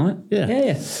 We'll allow it.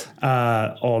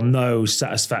 Yeah. Or no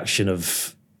satisfaction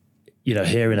of,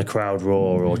 hearing a crowd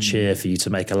roar or cheer for you to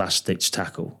make a last-ditch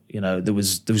tackle. There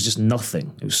was just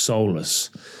nothing. It was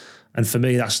soulless. And for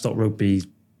me, that's what rugby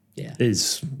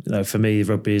is. For me,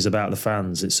 rugby is about the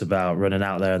fans. It's about running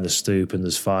out there in the stoop and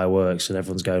there's fireworks and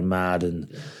everyone's going mad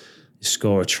and you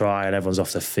score a try and everyone's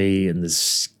off their feet and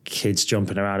there's kids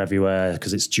jumping around everywhere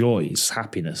because it's joy, it's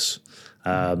happiness.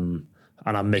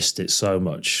 And I missed it so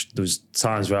much. There was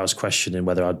times where I was questioning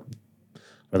whether I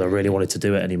really wanted to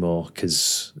do it anymore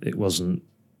because it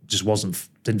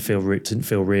didn't feel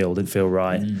real, didn't feel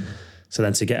right. So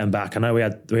then to get them back, I know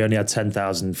we only had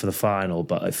 10,000 for the final,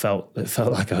 but it felt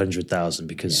like 100,000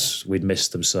 because we'd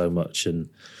missed them so much, and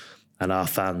our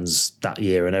fans that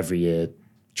year and every year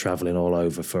travelling all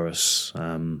over for us.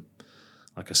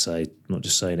 Like I say, I'm not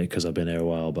just saying it because I've been here a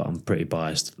while, but I'm pretty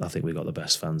biased. I think we've got the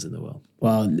best fans in the world.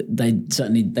 Well, they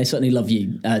certainly love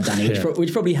you, Danny,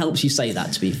 which probably helps you say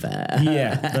that, to be fair.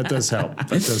 Yeah, that does help.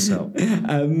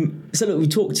 So look, we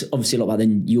talked obviously a lot about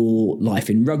then your life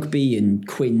in rugby and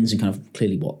Quins and kind of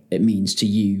clearly what it means to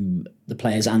you, the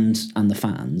players and the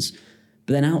fans.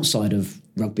 But then outside of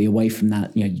rugby, away from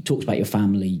that, you talked about your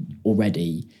family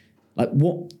already. Like,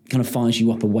 what kind of fires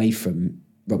you up away from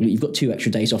rugby? You've got 2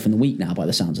 extra days off in the week now, by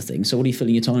the sounds of things. So what are you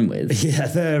filling your time with? Yeah,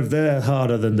 they're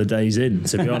harder than the days in,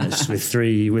 to be honest. with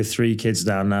three kids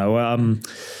down now.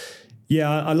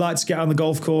 I like to get on the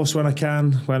golf course when I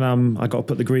can. When I got to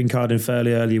put the green card in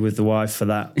fairly early with the wife for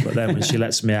that. But then when she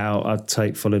lets me out, I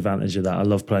take full advantage of that. I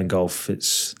love playing golf.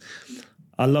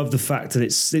 I love the fact that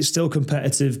it's still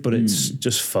competitive, but it's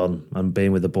just fun and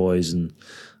being with the boys, and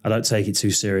I don't take it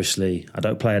too seriously. I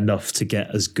don't play enough to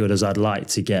get as good as I'd like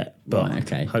to get, but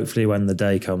hopefully when the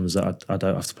day comes that I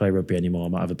don't have to play rugby anymore, I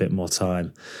might have a bit more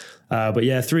time. But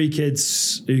yeah, 3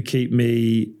 kids who keep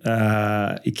me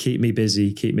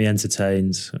busy, keep me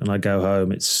entertained. And I go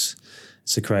home, it is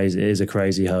a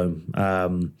crazy home.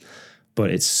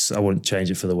 But I wouldn't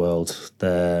change it for the world.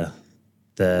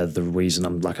 They're the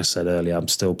reason like I said earlier, I'm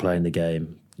still playing the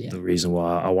game. Yeah. The reason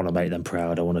why I want to make them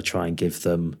proud. I want to try and give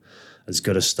them as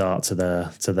good a start to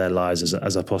their lives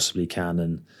as I possibly can,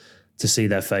 and to see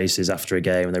their faces after a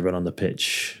game when they run on the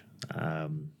pitch. I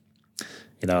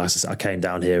came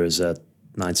down here as a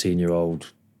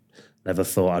 19-year-old, never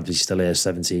thought I'd be still here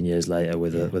 17 years later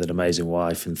with an amazing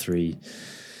wife and three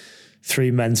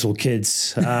mental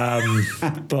kids. But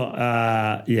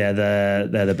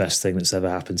they're the best thing that's ever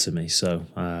happened to me. So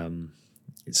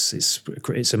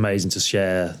it's amazing to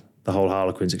share the whole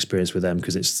Harlequins experience with them,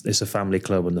 because it's a family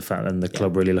club, and the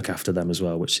club really look after them as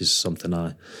well, which is something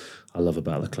I love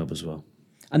about the club as well.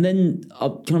 And then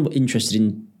I'm kind of interested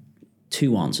in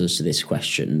 2 answers to this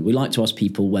question. We like to ask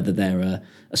people whether they're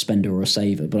a spender or a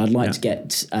saver, but I'd like to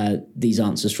get these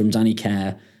answers from Danny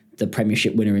Kerr, the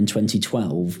Premiership winner in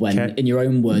 2012, when, in your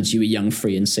own words, you were young,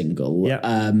 free and single.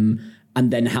 Yeah. And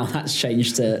then how that's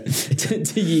changed to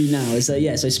you now. So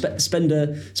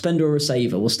spender or a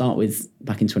saver. We'll start with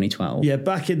back in 2012. Yeah,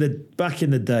 back in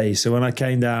the day. So when I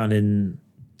came down in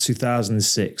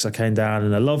 2006, I came down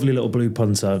in a lovely little blue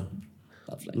Punto.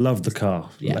 Lovely. Loved the car.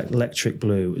 Yeah. Like electric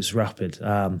blue. It was rapid.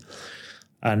 And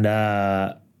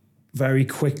very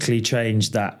quickly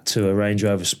changed that to a Range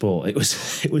Rover Sport. It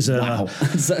was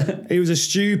a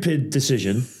stupid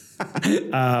decision.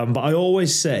 But I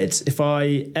always said, if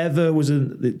I ever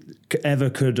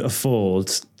could afford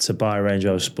to buy a Range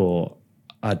Rover Sport,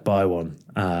 I'd buy one.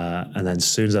 And then as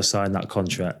soon as I signed that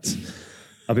contract,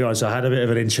 I'll be honest, I had a bit of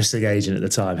an interesting agent at the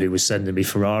time who was sending me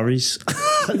Ferraris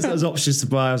as options to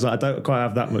buy. I was like, I don't quite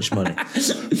have that much money.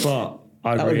 But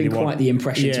I That would really have been quite the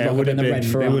impression to it would ride in a red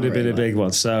Ferrari. It would have been a big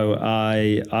one. So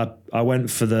I went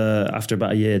for after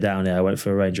about a year down there, I went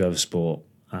for a Range Rover Sport,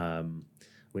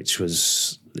 which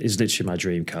is literally my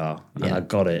dream car. And I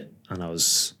got it and I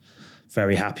was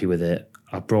very happy with it.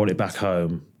 I brought it back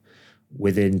home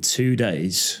within 2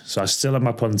 days. So I still had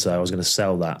my Punto. I was going to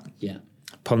sell that. Yeah.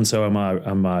 Punto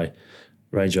and my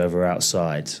Range Rover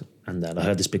outside. And then I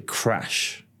heard this big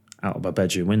crash out of my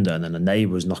bedroom window, and then a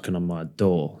neighbour was knocking on my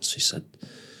door. She said,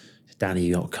 Danny,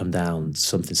 you got to come down.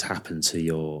 Something's happened to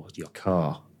your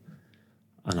car.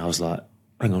 And I was like,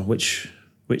 hang on, which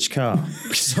car?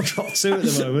 Because I've got two at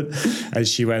the moment. And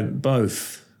she went,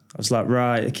 both. I was like,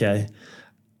 right, okay.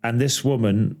 And this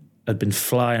woman had been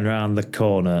flying around the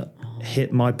corner,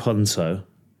 hit my Punto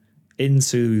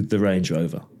into the Range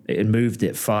Rover. It had moved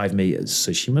it 5 meters,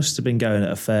 so she must have been going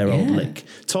at a fair old lick.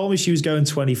 Told me she was going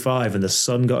 25 and the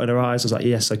sun got in her eyes. I was like,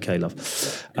 yes, okay, love.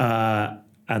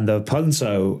 And the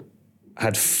Punto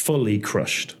had fully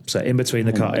crushed, so in between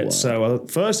the car. So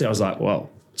firstly I was like, well,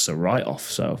 it's a write-off,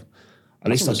 so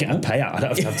at least I'll get a payout. I don't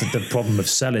have to have the problem of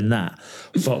selling that.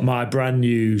 But my brand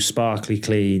new, sparkly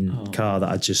clean car that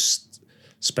I just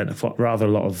spent rather a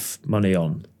lot of money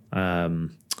on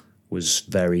was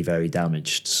very, very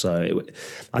damaged. So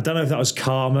I don't know if that was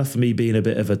karma for me being a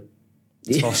bit of a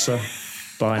tosser,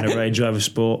 buying a Range Rover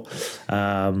Sport.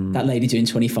 That lady doing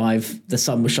 25, the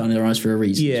sun was shining in her eyes for a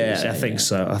reason. Yeah, I think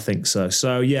so.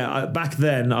 So yeah, back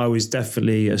then I was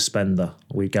definitely a spender.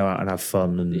 We'd go out and have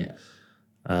fun and we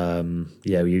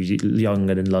were young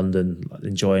and in London,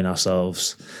 enjoying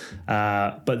ourselves.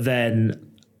 But then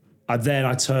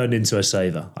I turned into a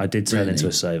saver. I did turn into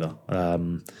a saver.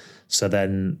 So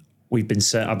then I've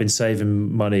been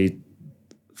saving money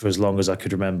for as long as I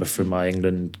could remember from my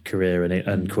England career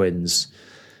and Quins,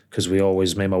 because me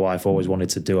and my wife always wanted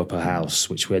to do up a house,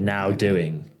 which we're now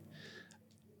doing.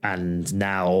 And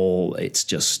now it's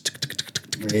just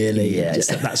really, it's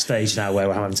at that stage now where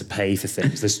we're having to pay for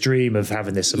things. This dream of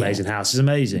having this amazing house is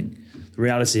amazing. The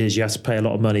reality is you have to pay a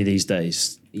lot of money these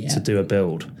days to do a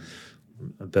build.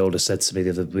 A builder said to me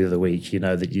the other week,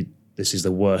 that this is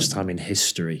the worst time in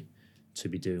history to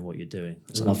be doing what you're doing.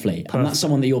 It's lovely. And that's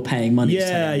someone that you're paying money to.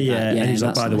 And he's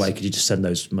like, by the way, could you just send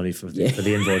those money for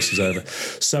the invoices over?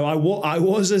 So I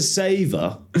was a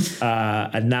saver.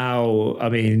 And now, I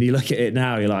mean, you look at it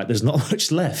now, you're like, there's not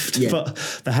much left. Yeah.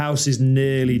 But the house is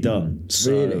nearly done.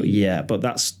 So, really? But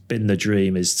that's been the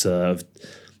dream, is to have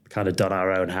kind of done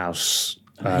our own house.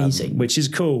 Amazing. Which is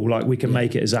cool. Like, we can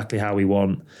make it exactly how we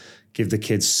want, give the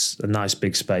kids a nice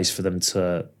big space for them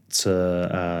to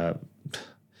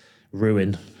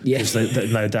ruin, because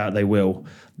no doubt they will.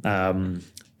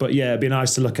 But yeah, it'd be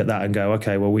nice to look at that and go,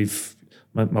 okay, well,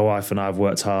 my wife and I have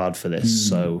worked hard for this,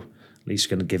 so at least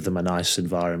we're going to give them a nice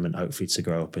environment, hopefully, to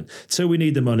grow up in. Till we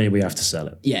need the money, we have to sell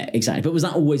it. Yeah, exactly. But was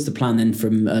that always the plan then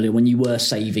from earlier when you were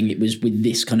saving? It was with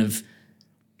this kind of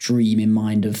dream in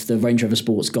mind of the Range Rover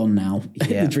Sport's gone now.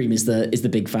 The dream is the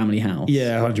big family house.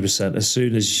 Yeah, 100%. As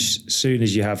soon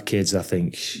as you have kids, I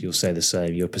think you'll say the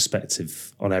same. Your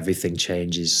perspective on everything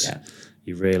changes. Yeah.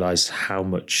 You realise how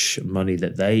much money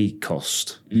that they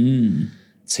cost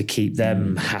to keep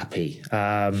them happy.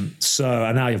 So,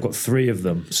 and now you've got 3 of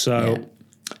them. So,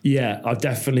 I've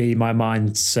definitely, my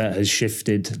mindset has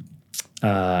shifted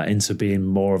into being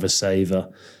more of a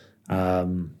saver.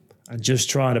 And just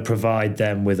trying to provide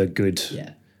them with a good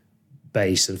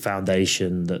base and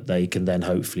foundation that they can then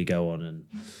hopefully go on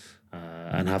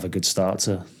and have a good start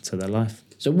to their life.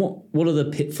 So what are the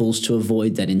pitfalls to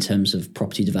avoid then in terms of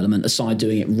property development, aside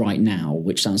doing it right now,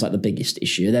 which sounds like the biggest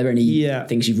issue? Are there any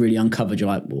things you've really uncovered? You're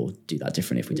like, we'll do that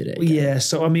different if we did it again? Yeah,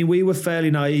 so I mean, we were fairly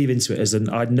naive into it,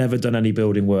 I'd never done any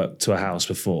building work to a house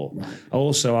before. Right.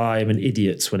 Also, I am an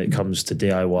idiot when it comes to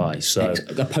DIY. So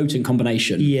a potent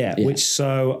combination. Yeah,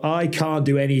 so I can't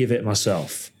do any of it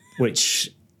myself,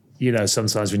 which,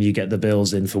 sometimes when you get the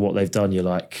bills in for what they've done, you're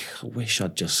like, I wish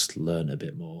I'd just learned a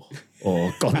bit more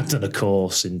or gone and done a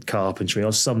course in carpentry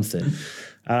or something.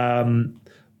 But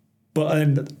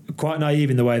I'm quite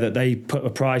naive in the way that they put a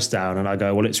price down and I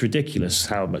go, well, it's ridiculous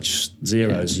how much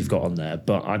zeros you've got on there,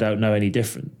 but I don't know any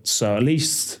different. So at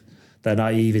least the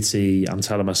naivety, I'm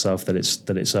telling myself that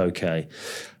it's okay.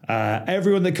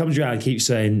 Everyone that comes around keeps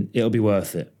saying it'll be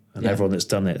worth it. And everyone that's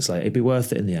done it, it's like, it'd be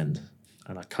worth it in the end.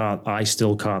 And I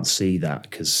still can't see that,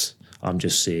 because I'm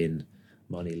just seeing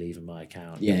money leaving my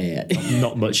account. Yeah.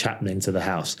 Not much happening to the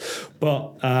house.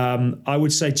 But I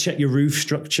would say check your roof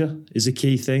structure is a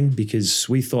key thing, because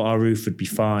we thought our roof would be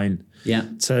fine. Yeah.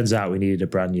 Turns out we needed a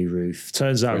brand new roof.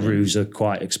 Turns out roofs are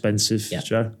quite expensive,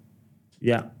 Joe.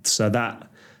 Yeah. So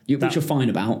which you're fine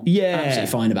about. Yeah.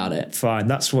 Absolutely fine about it. Fine.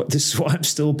 This is why I'm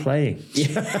still playing.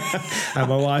 And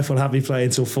my wife will have me play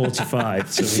until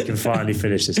 45 so we can finally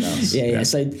finish this house. Yeah.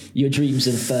 So your dreams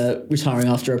of retiring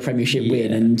after a Premiership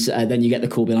win, and then you get the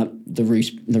call being like, the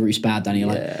roof's bad, Danny. You're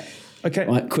like, okay.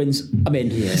 Right, Quinn's, I'm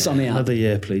in. Sign me up. Another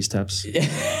year, please, Tabs.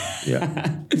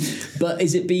 Yeah. But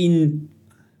has it been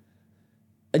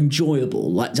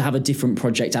enjoyable, like to have a different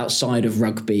project outside of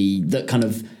rugby that kind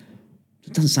of,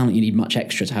 it doesn't sound like you need much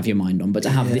extra to have your mind on, but to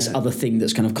have this other thing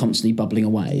that's kind of constantly bubbling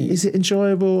away? Is it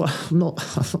enjoyable? I'm not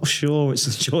sure it's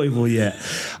enjoyable yet.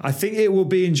 I think it will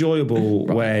be enjoyable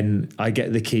when I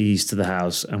get the keys to the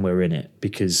house and we're in it,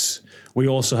 because we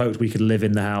also hoped we could live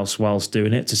in the house whilst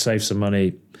doing it to save some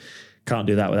money. Can't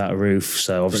do that without a roof,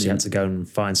 so obviously had to go and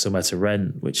find somewhere to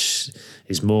rent, which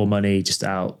is more money just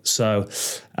out. So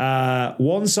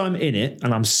once I'm in it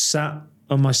and I'm sat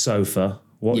on my sofa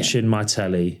watching my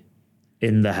telly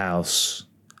in the house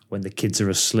when the kids are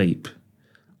asleep,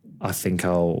 I think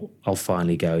I'll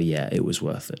finally go, yeah, it was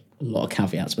worth it. A lot of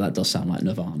caveats, but that does sound like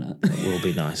Nirvana. It will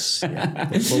be nice. Yeah.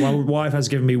 But my wife has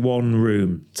given me one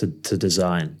room to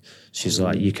design. She's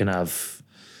like, you can have,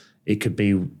 it could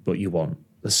be what you want.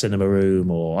 A cinema room,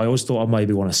 or I always thought I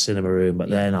maybe want a cinema room, but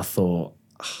then I thought,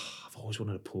 I've always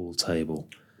wanted a pool table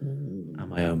and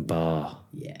my own bar.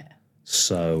 Yeah.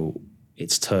 So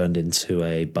it's turned into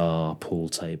a bar pool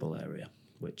table area,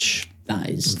 which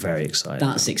that is very exciting.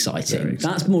 That's exciting.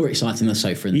 That's more exciting than the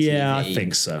sofa and the TV. I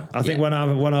think so. I think when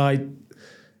I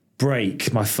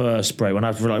break my first break, when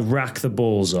I rack the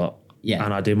balls up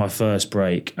and I do my first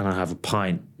break and I have a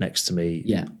pint next to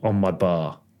me on my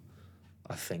bar,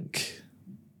 I think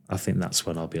that's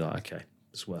when I'll be like, okay,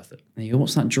 it's worth it. There you go.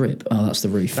 What's that drip? Oh, that's the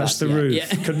roof. That's the roof. Yeah.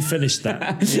 Couldn't finish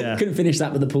that. Yeah. Couldn't finish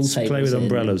that with the pool table. Play with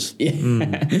umbrellas.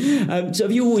 Yeah. So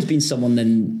have you always been someone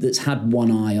then that's had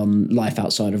one eye on life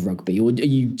outside of rugby? Or are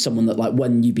you someone that, like,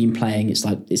 when you've been playing, it's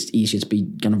like it's easier to be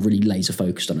kind of really laser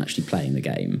focused on actually playing the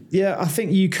game? Yeah, I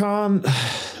think you can't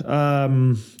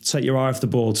take your eye off the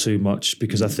ball too much,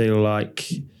 because I feel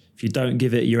like if you don't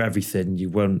give it your everything, you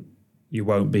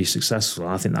won't be successful.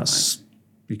 I think that's...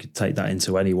 You could take that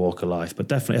into any walk of life, but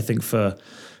definitely I think for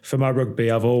my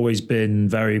rugby, I've always been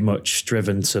very much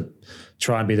driven to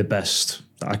try and be the best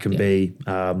that I can be.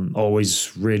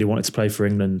 Always really wanted to play for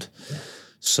England.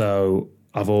 So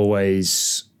I've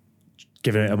always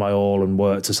given it my all and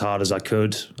worked as hard as I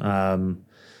could. But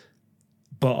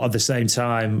at the same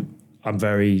time, I'm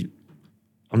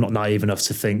not naive enough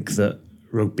to think that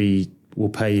rugby will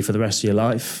pay you for the rest of your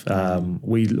life.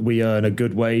 We earn a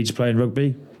good wage playing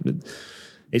rugby.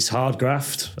 It's hard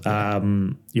graft.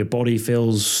 Your body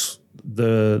feels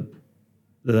the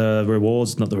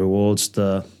rewards, not the rewards,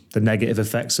 the negative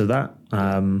effects of that.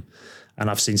 And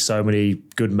I've seen so many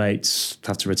good mates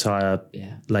have to retire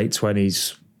late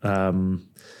 20s.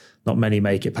 Not many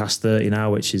make it past 30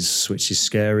 now, which is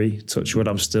scary. Touch wood,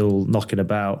 I'm still knocking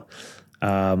about.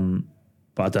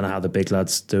 But I don't know how the big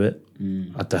lads do it.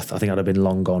 I think I'd have been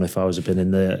long gone if I was been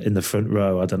in the front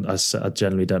row. I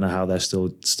generally don't know how they're still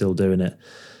doing it.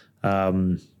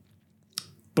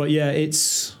 But yeah,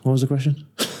 what was the question?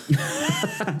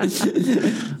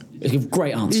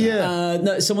 Great answer. Yeah.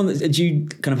 No, someone that, do you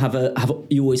kind of have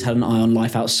you always had an eye on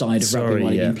life outside of rugby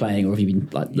while you've been playing, or have you been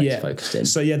like laser focused in?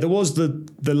 So there was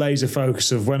the laser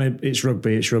focus of when it's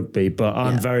rugby, but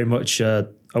I'm very much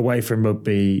away from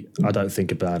rugby. I don't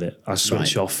think about it. I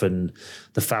switch off, and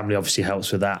the family obviously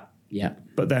helps with that. Yeah.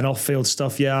 But then off-field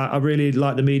stuff, I really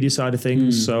like the media side of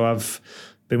things. So I've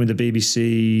been with the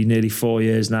BBC nearly 4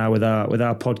 years now with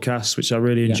our podcast, which I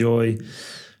really enjoy.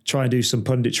 Try and do some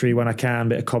punditry when I can,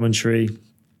 bit of commentary,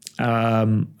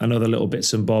 and other little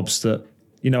bits and bobs that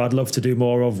I'd love to do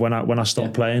more of when I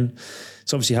stop playing.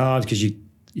 It's obviously hard because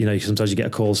sometimes you get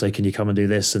a call say, can you come and do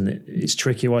this, and it's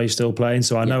tricky while you're still playing.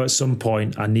 So I know at some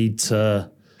point I need to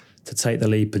take the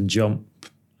leap and jump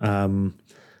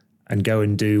and go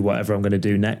and do whatever I'm going to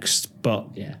do next. But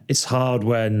it's hard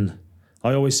when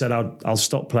I always said I'll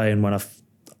stop playing when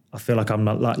I feel like I'm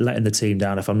not letting the team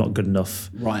down if I'm not good enough.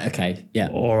 Right, okay, yeah.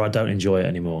 Or I don't enjoy it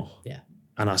anymore. Yeah.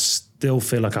 And I still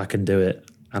feel like I can do it,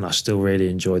 and I still really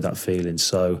enjoy that feeling.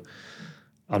 So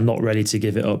I'm not ready to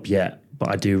give it up yet, but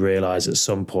I do realise at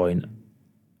some point,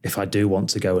 if I do want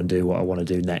to go and do what I want to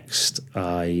do next,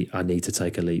 I need to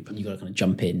take a leap. You've got to kind of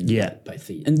jump in. Yeah. Both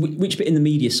feet. And which bit in the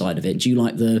media side of it? Do you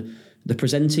like the The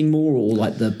presenting more, or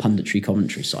like the punditry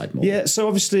commentary side more? Yeah, so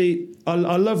obviously I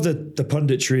love the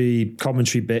punditry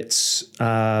commentary bits,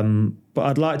 but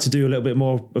I'd like to do a little bit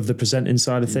more of the presenting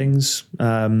side of things.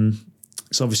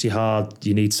 It's obviously hard.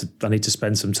 I need to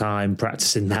spend some time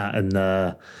practicing that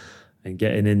and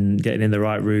getting in the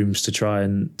right rooms to try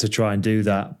and do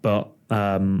that. But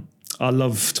I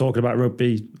love talking about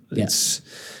rugby.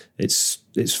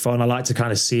 It's fun. I like to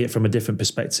kind of see it from a different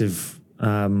perspective.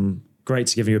 Great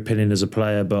to give your opinion as a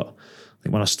player, but I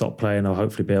think when I stop playing, I'll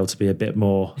hopefully be able to be a bit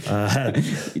more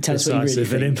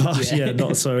decisive and impartial. Yeah,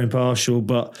 not so impartial.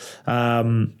 But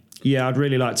I'd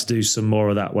really like to do some more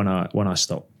of that when I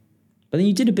stop. But then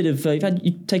you did a bit of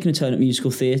you've taken a turn at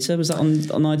musical theatre. Was that on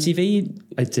ITV?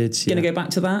 I did. Going to go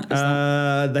back to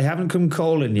that? They haven't come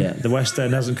calling yet. The West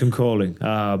End hasn't come calling.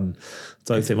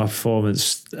 Don't think my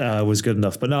performance was good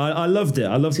enough, but no, I loved it.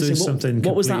 I loved doing something.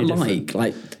 What was that different.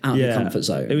 like out of your comfort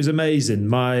zone? It was amazing.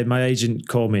 My agent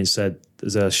called me and said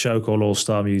there's a show called All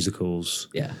Star Musicals.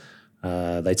 Yeah,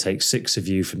 they take 6 of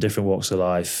you from different walks of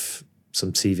life,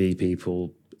 some TV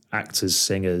people, actors,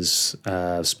 singers,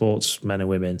 sports men and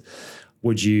women.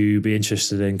 Would you be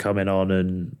interested in coming on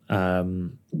and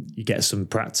you get some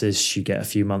practice, you get a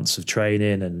few months of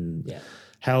training and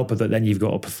help, but then you've got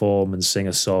to perform and sing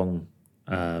a song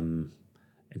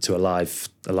into a live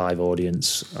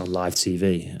audience on live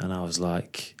TV. And I was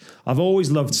like, I've always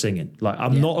loved singing. Like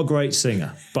I'm not a great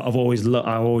singer, but I've always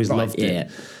loved it.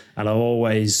 And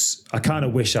I kind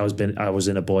of wish I was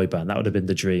in a boy band. That would have been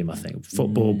the dream, I think.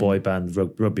 Football, boy band,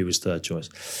 rugby was third choice.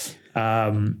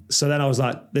 So then I was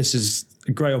like, this is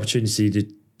a great opportunity to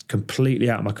completely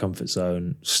out of my comfort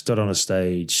zone, stood on a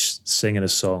stage, singing a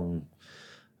song,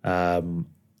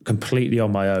 completely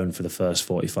on my own for the first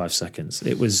 45 seconds.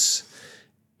 It was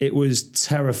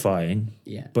terrifying,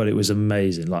 but it was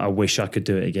amazing. Like I wish I could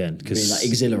do it again. Really like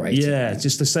exhilarating. Yeah,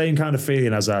 just the same kind of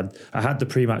feeling as I had the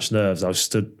pre-match nerves. I was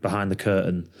stood behind the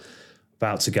curtain,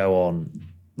 about to go on,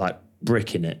 like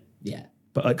bricking it. Yeah.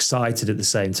 But excited at the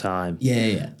same time.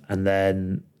 Yeah. And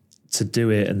then to do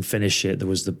it and finish it, there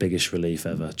was the biggest relief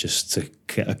ever, just to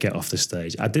get off the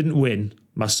stage. I didn't win.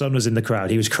 My son was in the crowd.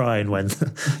 He was crying when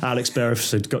Alex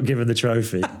Beresford got given the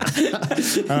trophy.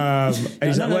 It's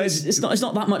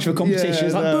not that much of a competition.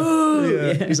 It's like,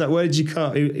 boo! Yeah. He's like, where did you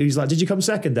come? He was like, did you come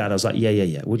second, Dad? I was like,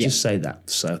 yeah. We'll just say that.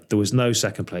 So there was no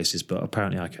second places, but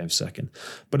apparently I came second.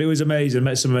 But it was amazing.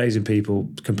 Met some amazing people,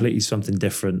 completely something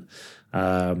different.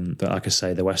 But like I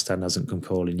say, the West End hasn't come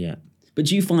calling yet. But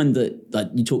do you find that, like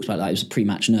you talked about, it was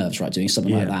pre-match nerves, right? Doing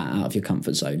something like that out of your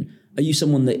comfort zone. Are you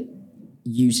someone that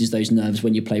uses those nerves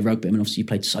when you play rugby? I mean, obviously you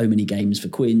played so many games for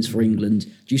Queens, for England.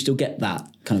 Do you still get that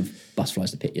kind of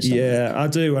butterflies to pit yourself? Yeah, I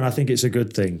do, and I think it's a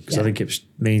good thing because I think it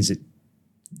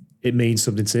means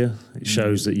something to you. It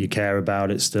shows that you care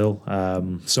about it still.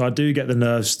 So I do get the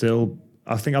nerves still.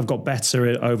 I think I've got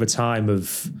better over time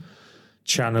of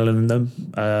channeling them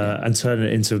and turning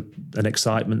it into an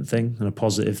excitement thing and a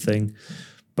positive thing.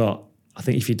 But I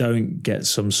think if you don't get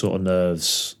some sort of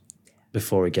nerves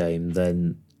before a game,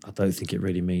 then I don't think it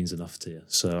really means enough to you.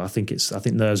 So I think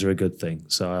nerves are a good thing.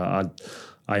 So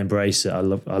I embrace it. I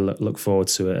look forward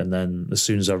to it. And then as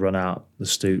soon as I run out the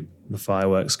stoop, the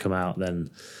fireworks come out,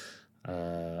 then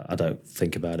I don't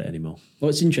think about it anymore. Well,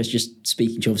 it's interesting just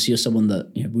speaking to you. Obviously, you're someone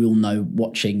that we all know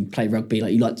watching play rugby.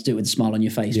 Like you like to do it with a smile on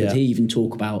your face. But to even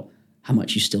talk about how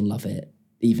much you still love it,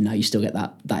 even how you still get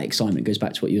that excitement, it goes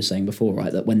back to what you were saying before,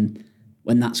 right? That when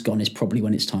that's gone is probably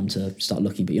when it's time to start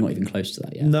looking. But you're not even close to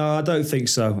that yet. No, I don't think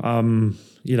so.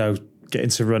 Getting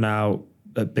to run out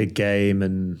at big game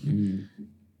and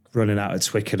running out at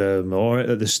Twickenham or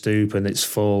at the Stoop and it's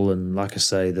full, and like I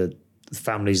say, the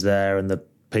family's there and the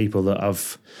people that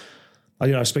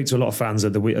I speak to a lot of fans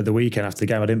at the weekend after the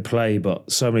game. I didn't play,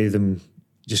 but so many of them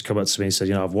just come up to me and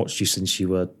said, I've watched you since you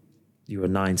were a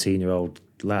 19-year-old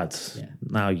lad. Yeah.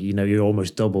 Now you're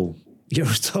almost double. You're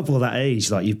double that age.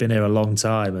 Like you've been here a long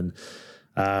time, and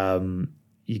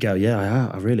you go,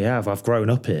 I really have. I've grown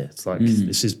up here. It's like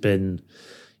this has been,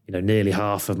 nearly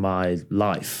half of my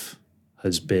life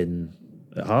has been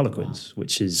at Harlequins,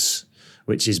 which is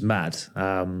mad.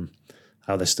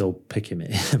 How they're still picking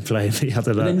me and playing me. I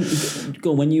don't know.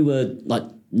 Then, when you were like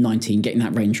 19, getting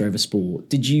that Range Rover Sport,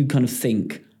 did you kind of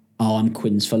think, I'm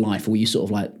Quins for life? Or were you sort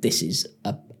of like, this is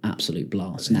an absolute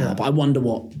blast now? Yeah. But I wonder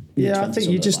what... Yeah, I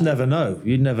think you just never know.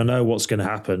 You never know what's going to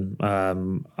happen.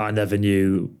 I never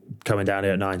knew coming down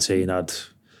here at 19,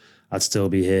 I'd still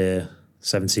be here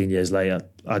 17 years later.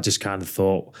 I just kind of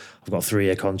thought, I've got a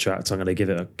 3-year contract. I'm going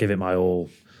to give it my all.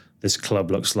 This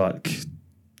club looks like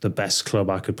the best club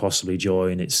I could possibly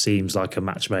join. It seems like a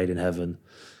match made in heaven.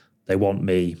 They want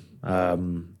me.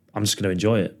 I'm just going to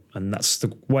enjoy it. And that's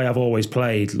the way I've always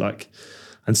played. Like,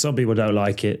 and some people don't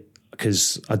like it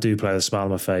because I do play with a smile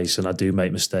on my face and I do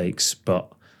make mistakes,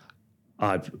 but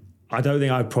I don't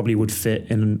think I probably would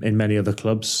fit in many other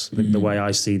clubs. I think the way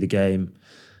I see the game,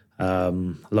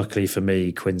 luckily for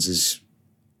me, Quins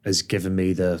has given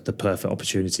me the perfect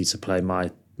opportunity to play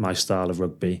my style of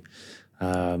rugby.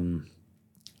 And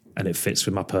it fits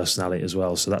with my personality as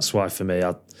well. So that's why for me,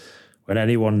 when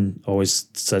anyone always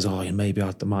says, "Oh, maybe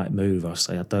I might move," I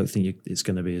say, "I don't think it's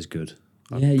going to be as good."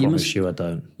 I promise you, I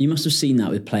don't. You must have seen that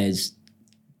with players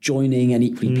joining and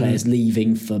equally players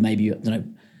leaving for maybe, I don't know,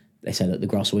 they say that the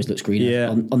grass always looks greener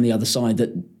on the other side.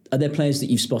 That are there players that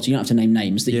you've spotted? You don't have to name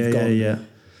names that you've gone.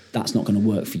 That's not going to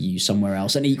work for you somewhere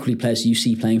else. And equally players you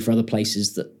see playing for other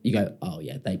places that you go, "Oh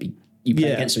yeah, you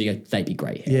play against them, you go, they'd be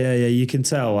great here." Yeah, you can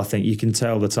tell. I think you can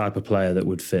tell the type of player that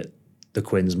would fit the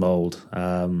Quins mould.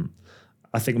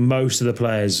 I think most of the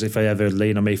players, if they ever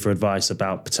lean on me for advice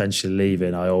about potentially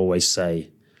leaving, I always say,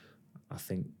 I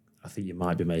think you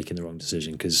might be making the wrong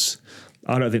decision, because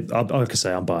I don't think, like I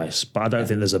say, I'm biased, but I don't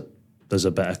think there's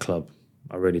a better club.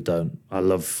 I really don't. I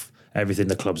love everything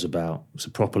the club's about. It's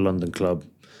a proper London club.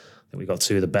 I think we've got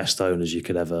two of the best owners you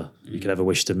could ever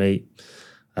wish to meet.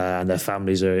 And their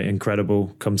families are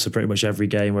incredible, come to pretty much every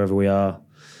game wherever we are.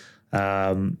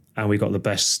 And we've got the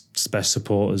best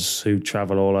supporters who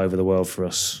travel all over the world for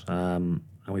us. And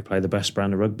we play the best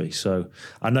brand of rugby. So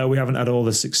I know we haven't had all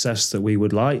the success that we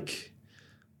would like,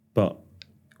 but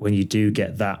when you do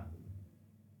get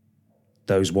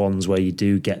those ones where you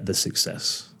do get the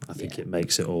success, I think it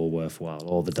makes it all worthwhile.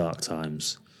 All the dark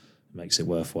times, it makes it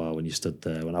worthwhile when you stood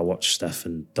there. When I watched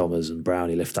Stefan Dommers and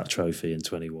Brownie lift that trophy in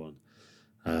 21,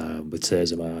 with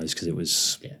tears in my eyes, because it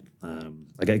was...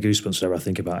 I get goosebumps whenever I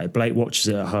think about it. Blake watches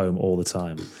it at home all the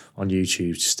time on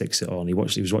YouTube, just sticks it on. He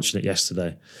was watching it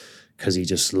yesterday because he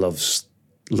just loves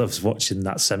watching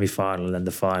that semi-final and then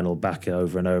the final back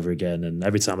over and over again. And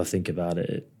every time I think about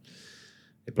it,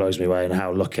 it blows me away, and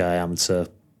how lucky I am to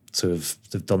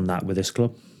have done that with this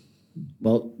club.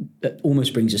 Well, that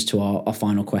almost brings us to our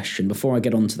final question. Before I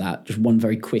get on to that, just one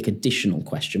very quick additional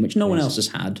question, which no one else has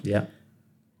had. Yeah.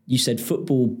 You said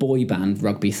football, boy band,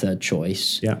 rugby third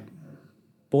choice. Yeah.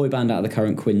 Boy band out of the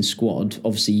current Quinn squad.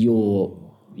 Obviously, you're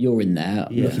in there.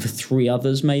 Yeah. Looking for three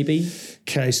others, maybe.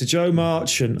 Okay, so Joe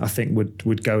Marchant, I think,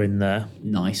 would go in there.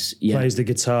 Nice. Yeah. Plays the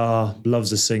guitar, loves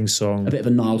to sing song. A bit of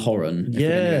a Niall Horan.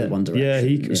 Yeah. One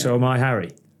Direction. Yeah. So am I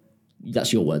Harry?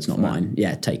 That's your words, not mine.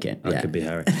 Yeah, take it. I could be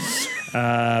Harry.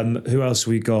 Who else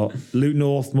we got? Luke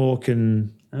Northmore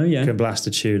can blast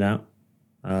a tune out.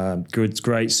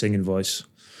 Great singing voice.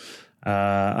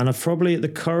 And I've probably at the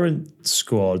current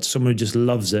squad, someone who just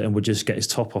loves it and would just get his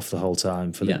top off the whole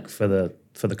time for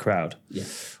the crowd. Yeah,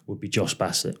 would be Josh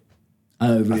Bassett.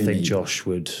 Oh, really? I think Josh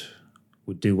would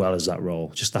do well as that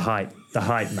role. Just the hype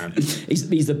man.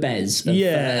 he's the Bez.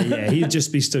 He'd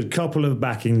just be stood, couple of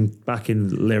backing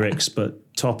lyrics,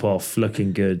 but top off,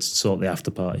 looking good, sort the after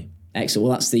party. Excellent.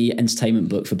 Well, that's the entertainment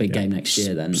book for Big Game next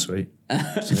year then. Sweet.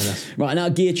 Right, now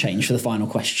a gear change for the final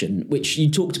question, which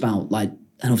you talked about, like,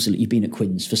 and obviously you've been at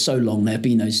Quins for so long, there have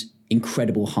been those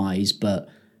incredible highs, but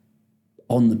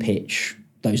on the pitch,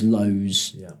 those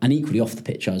lows, and equally off the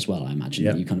pitch as well, I imagine,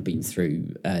 that you've kind of been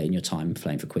through in your time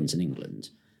playing for Quins in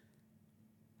England.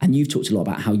 And you've talked a lot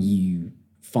about how you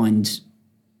find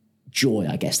joy,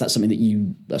 I guess. That's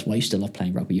something that's why you still love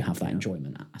playing rugby. You have that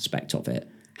enjoyment aspect of it.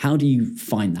 How do you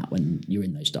find that when you're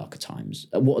in those darker times?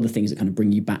 What are the things that kind of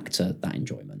bring you back to that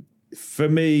enjoyment? For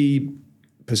me,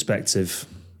 perspective.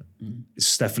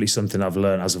 It's definitely something I've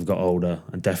learned as I've got older,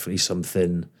 and definitely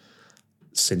something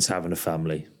since having a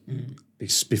family.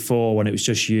 Because before, when it was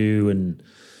just you and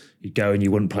you'd go and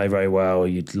you wouldn't play very well,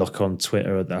 you'd look on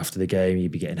Twitter after the game,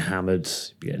 you'd be getting hammered,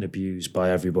 you'd be getting abused by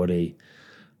everybody,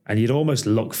 and you'd almost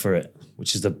look for it,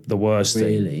 which is the worst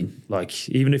thing. Like,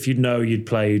 even if you'd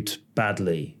played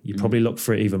badly, you'd probably look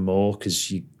for it even more,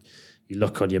 because you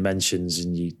look on your mentions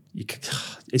and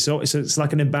it's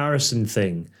like an embarrassing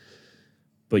thing.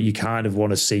 But you kind of want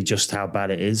to see just how bad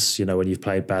it is, when you've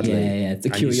played badly. Yeah. The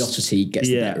curiosity gets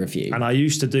the better of you. And I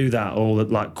used to do that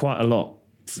quite a lot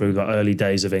through the early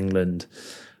days of England,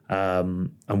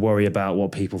 and worry about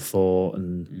what people thought,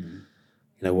 and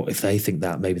what if they think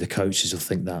that, maybe the coaches will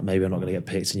think that, maybe I'm not going to get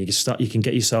picked, and you can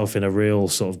get yourself in a real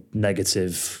sort of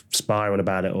negative spiral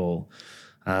about it all.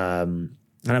 And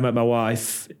I met my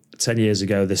wife 10 years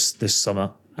ago this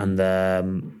summer,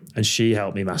 and she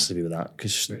helped me massively with that,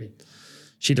 because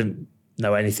she didn't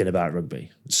know anything about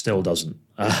rugby, still doesn't,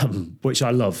 which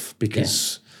I love,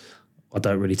 because I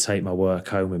don't really take my work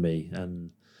home with me.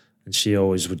 And she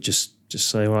always would just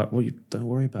say, right, well, you don't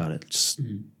worry about it. Just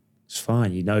It's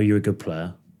fine. You know you're a good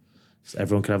player.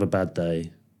 Everyone can have a bad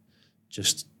day.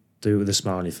 Just do it with a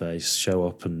smile on your face, show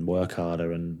up and work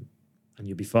harder, and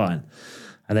you'll be fine.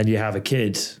 And then you have a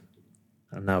kid,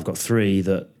 and now I've got 3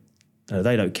 that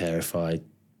they don't care if I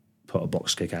put a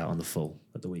box kick out on the full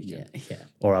at the weekend,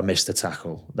 or I missed a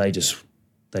tackle. They just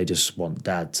want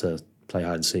dad to play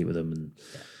hide and seek with them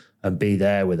and be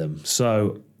there with them.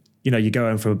 So, you go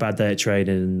home from a bad day at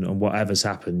training, and whatever's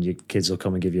happened, your kids will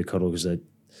come and give you a cuddle because they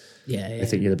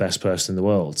think you're the best person in the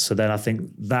world. So then I think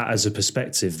that as a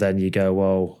perspective, then you go,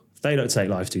 well, if they don't take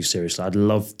life too seriously, I'd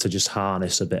love to just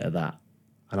harness a bit of that.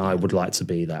 And I would like to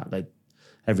be that.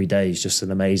 Every day is just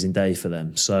an amazing day for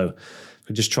them. So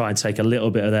I just try and take a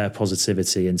little bit of their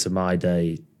positivity into my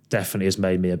day. Definitely has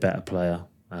made me a better player.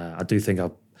 I do think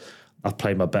I've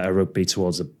played my better rugby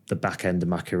towards the back end of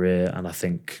my career, and I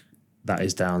think that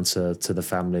is down to the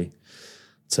family,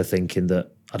 to thinking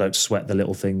that I don't sweat the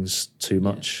little things too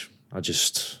much. I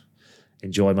just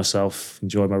enjoy myself,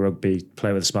 enjoy my rugby,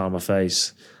 play with a smile on my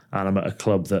face, and I'm at a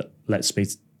club that lets me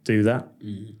do that.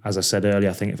 As I said earlier,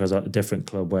 I think if I was at a different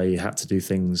club where you had to do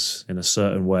things in a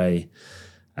certain way,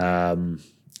 I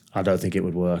don't think it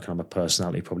would work, and my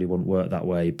personality probably wouldn't work that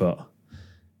way. But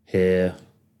here,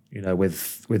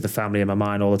 with the family in my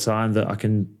mind all the time, that I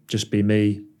can just be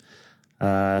me.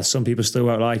 Some people still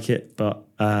won't like it, but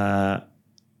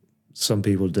some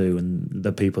people do, and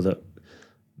the people that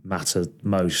matter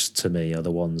most to me are the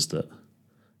ones that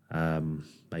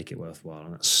make it worthwhile,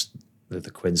 and that's the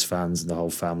Quins fans and the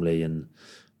whole family and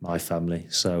my family.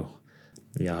 So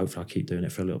yeah, hopefully I'll keep doing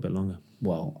it for a little bit longer.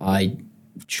 Well, I'm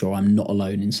sure I'm not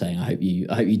alone in saying I hope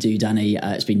you do, Danny.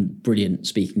 It's been brilliant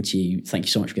speaking to you. Thank you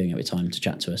so much for giving up your time to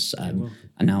chat to us. And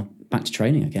now back to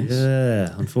training, I guess.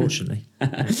 Yeah, unfortunately.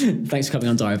 Thanks for coming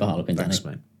on Diary of a Harlequin, Danny. Thanks,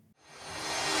 mate.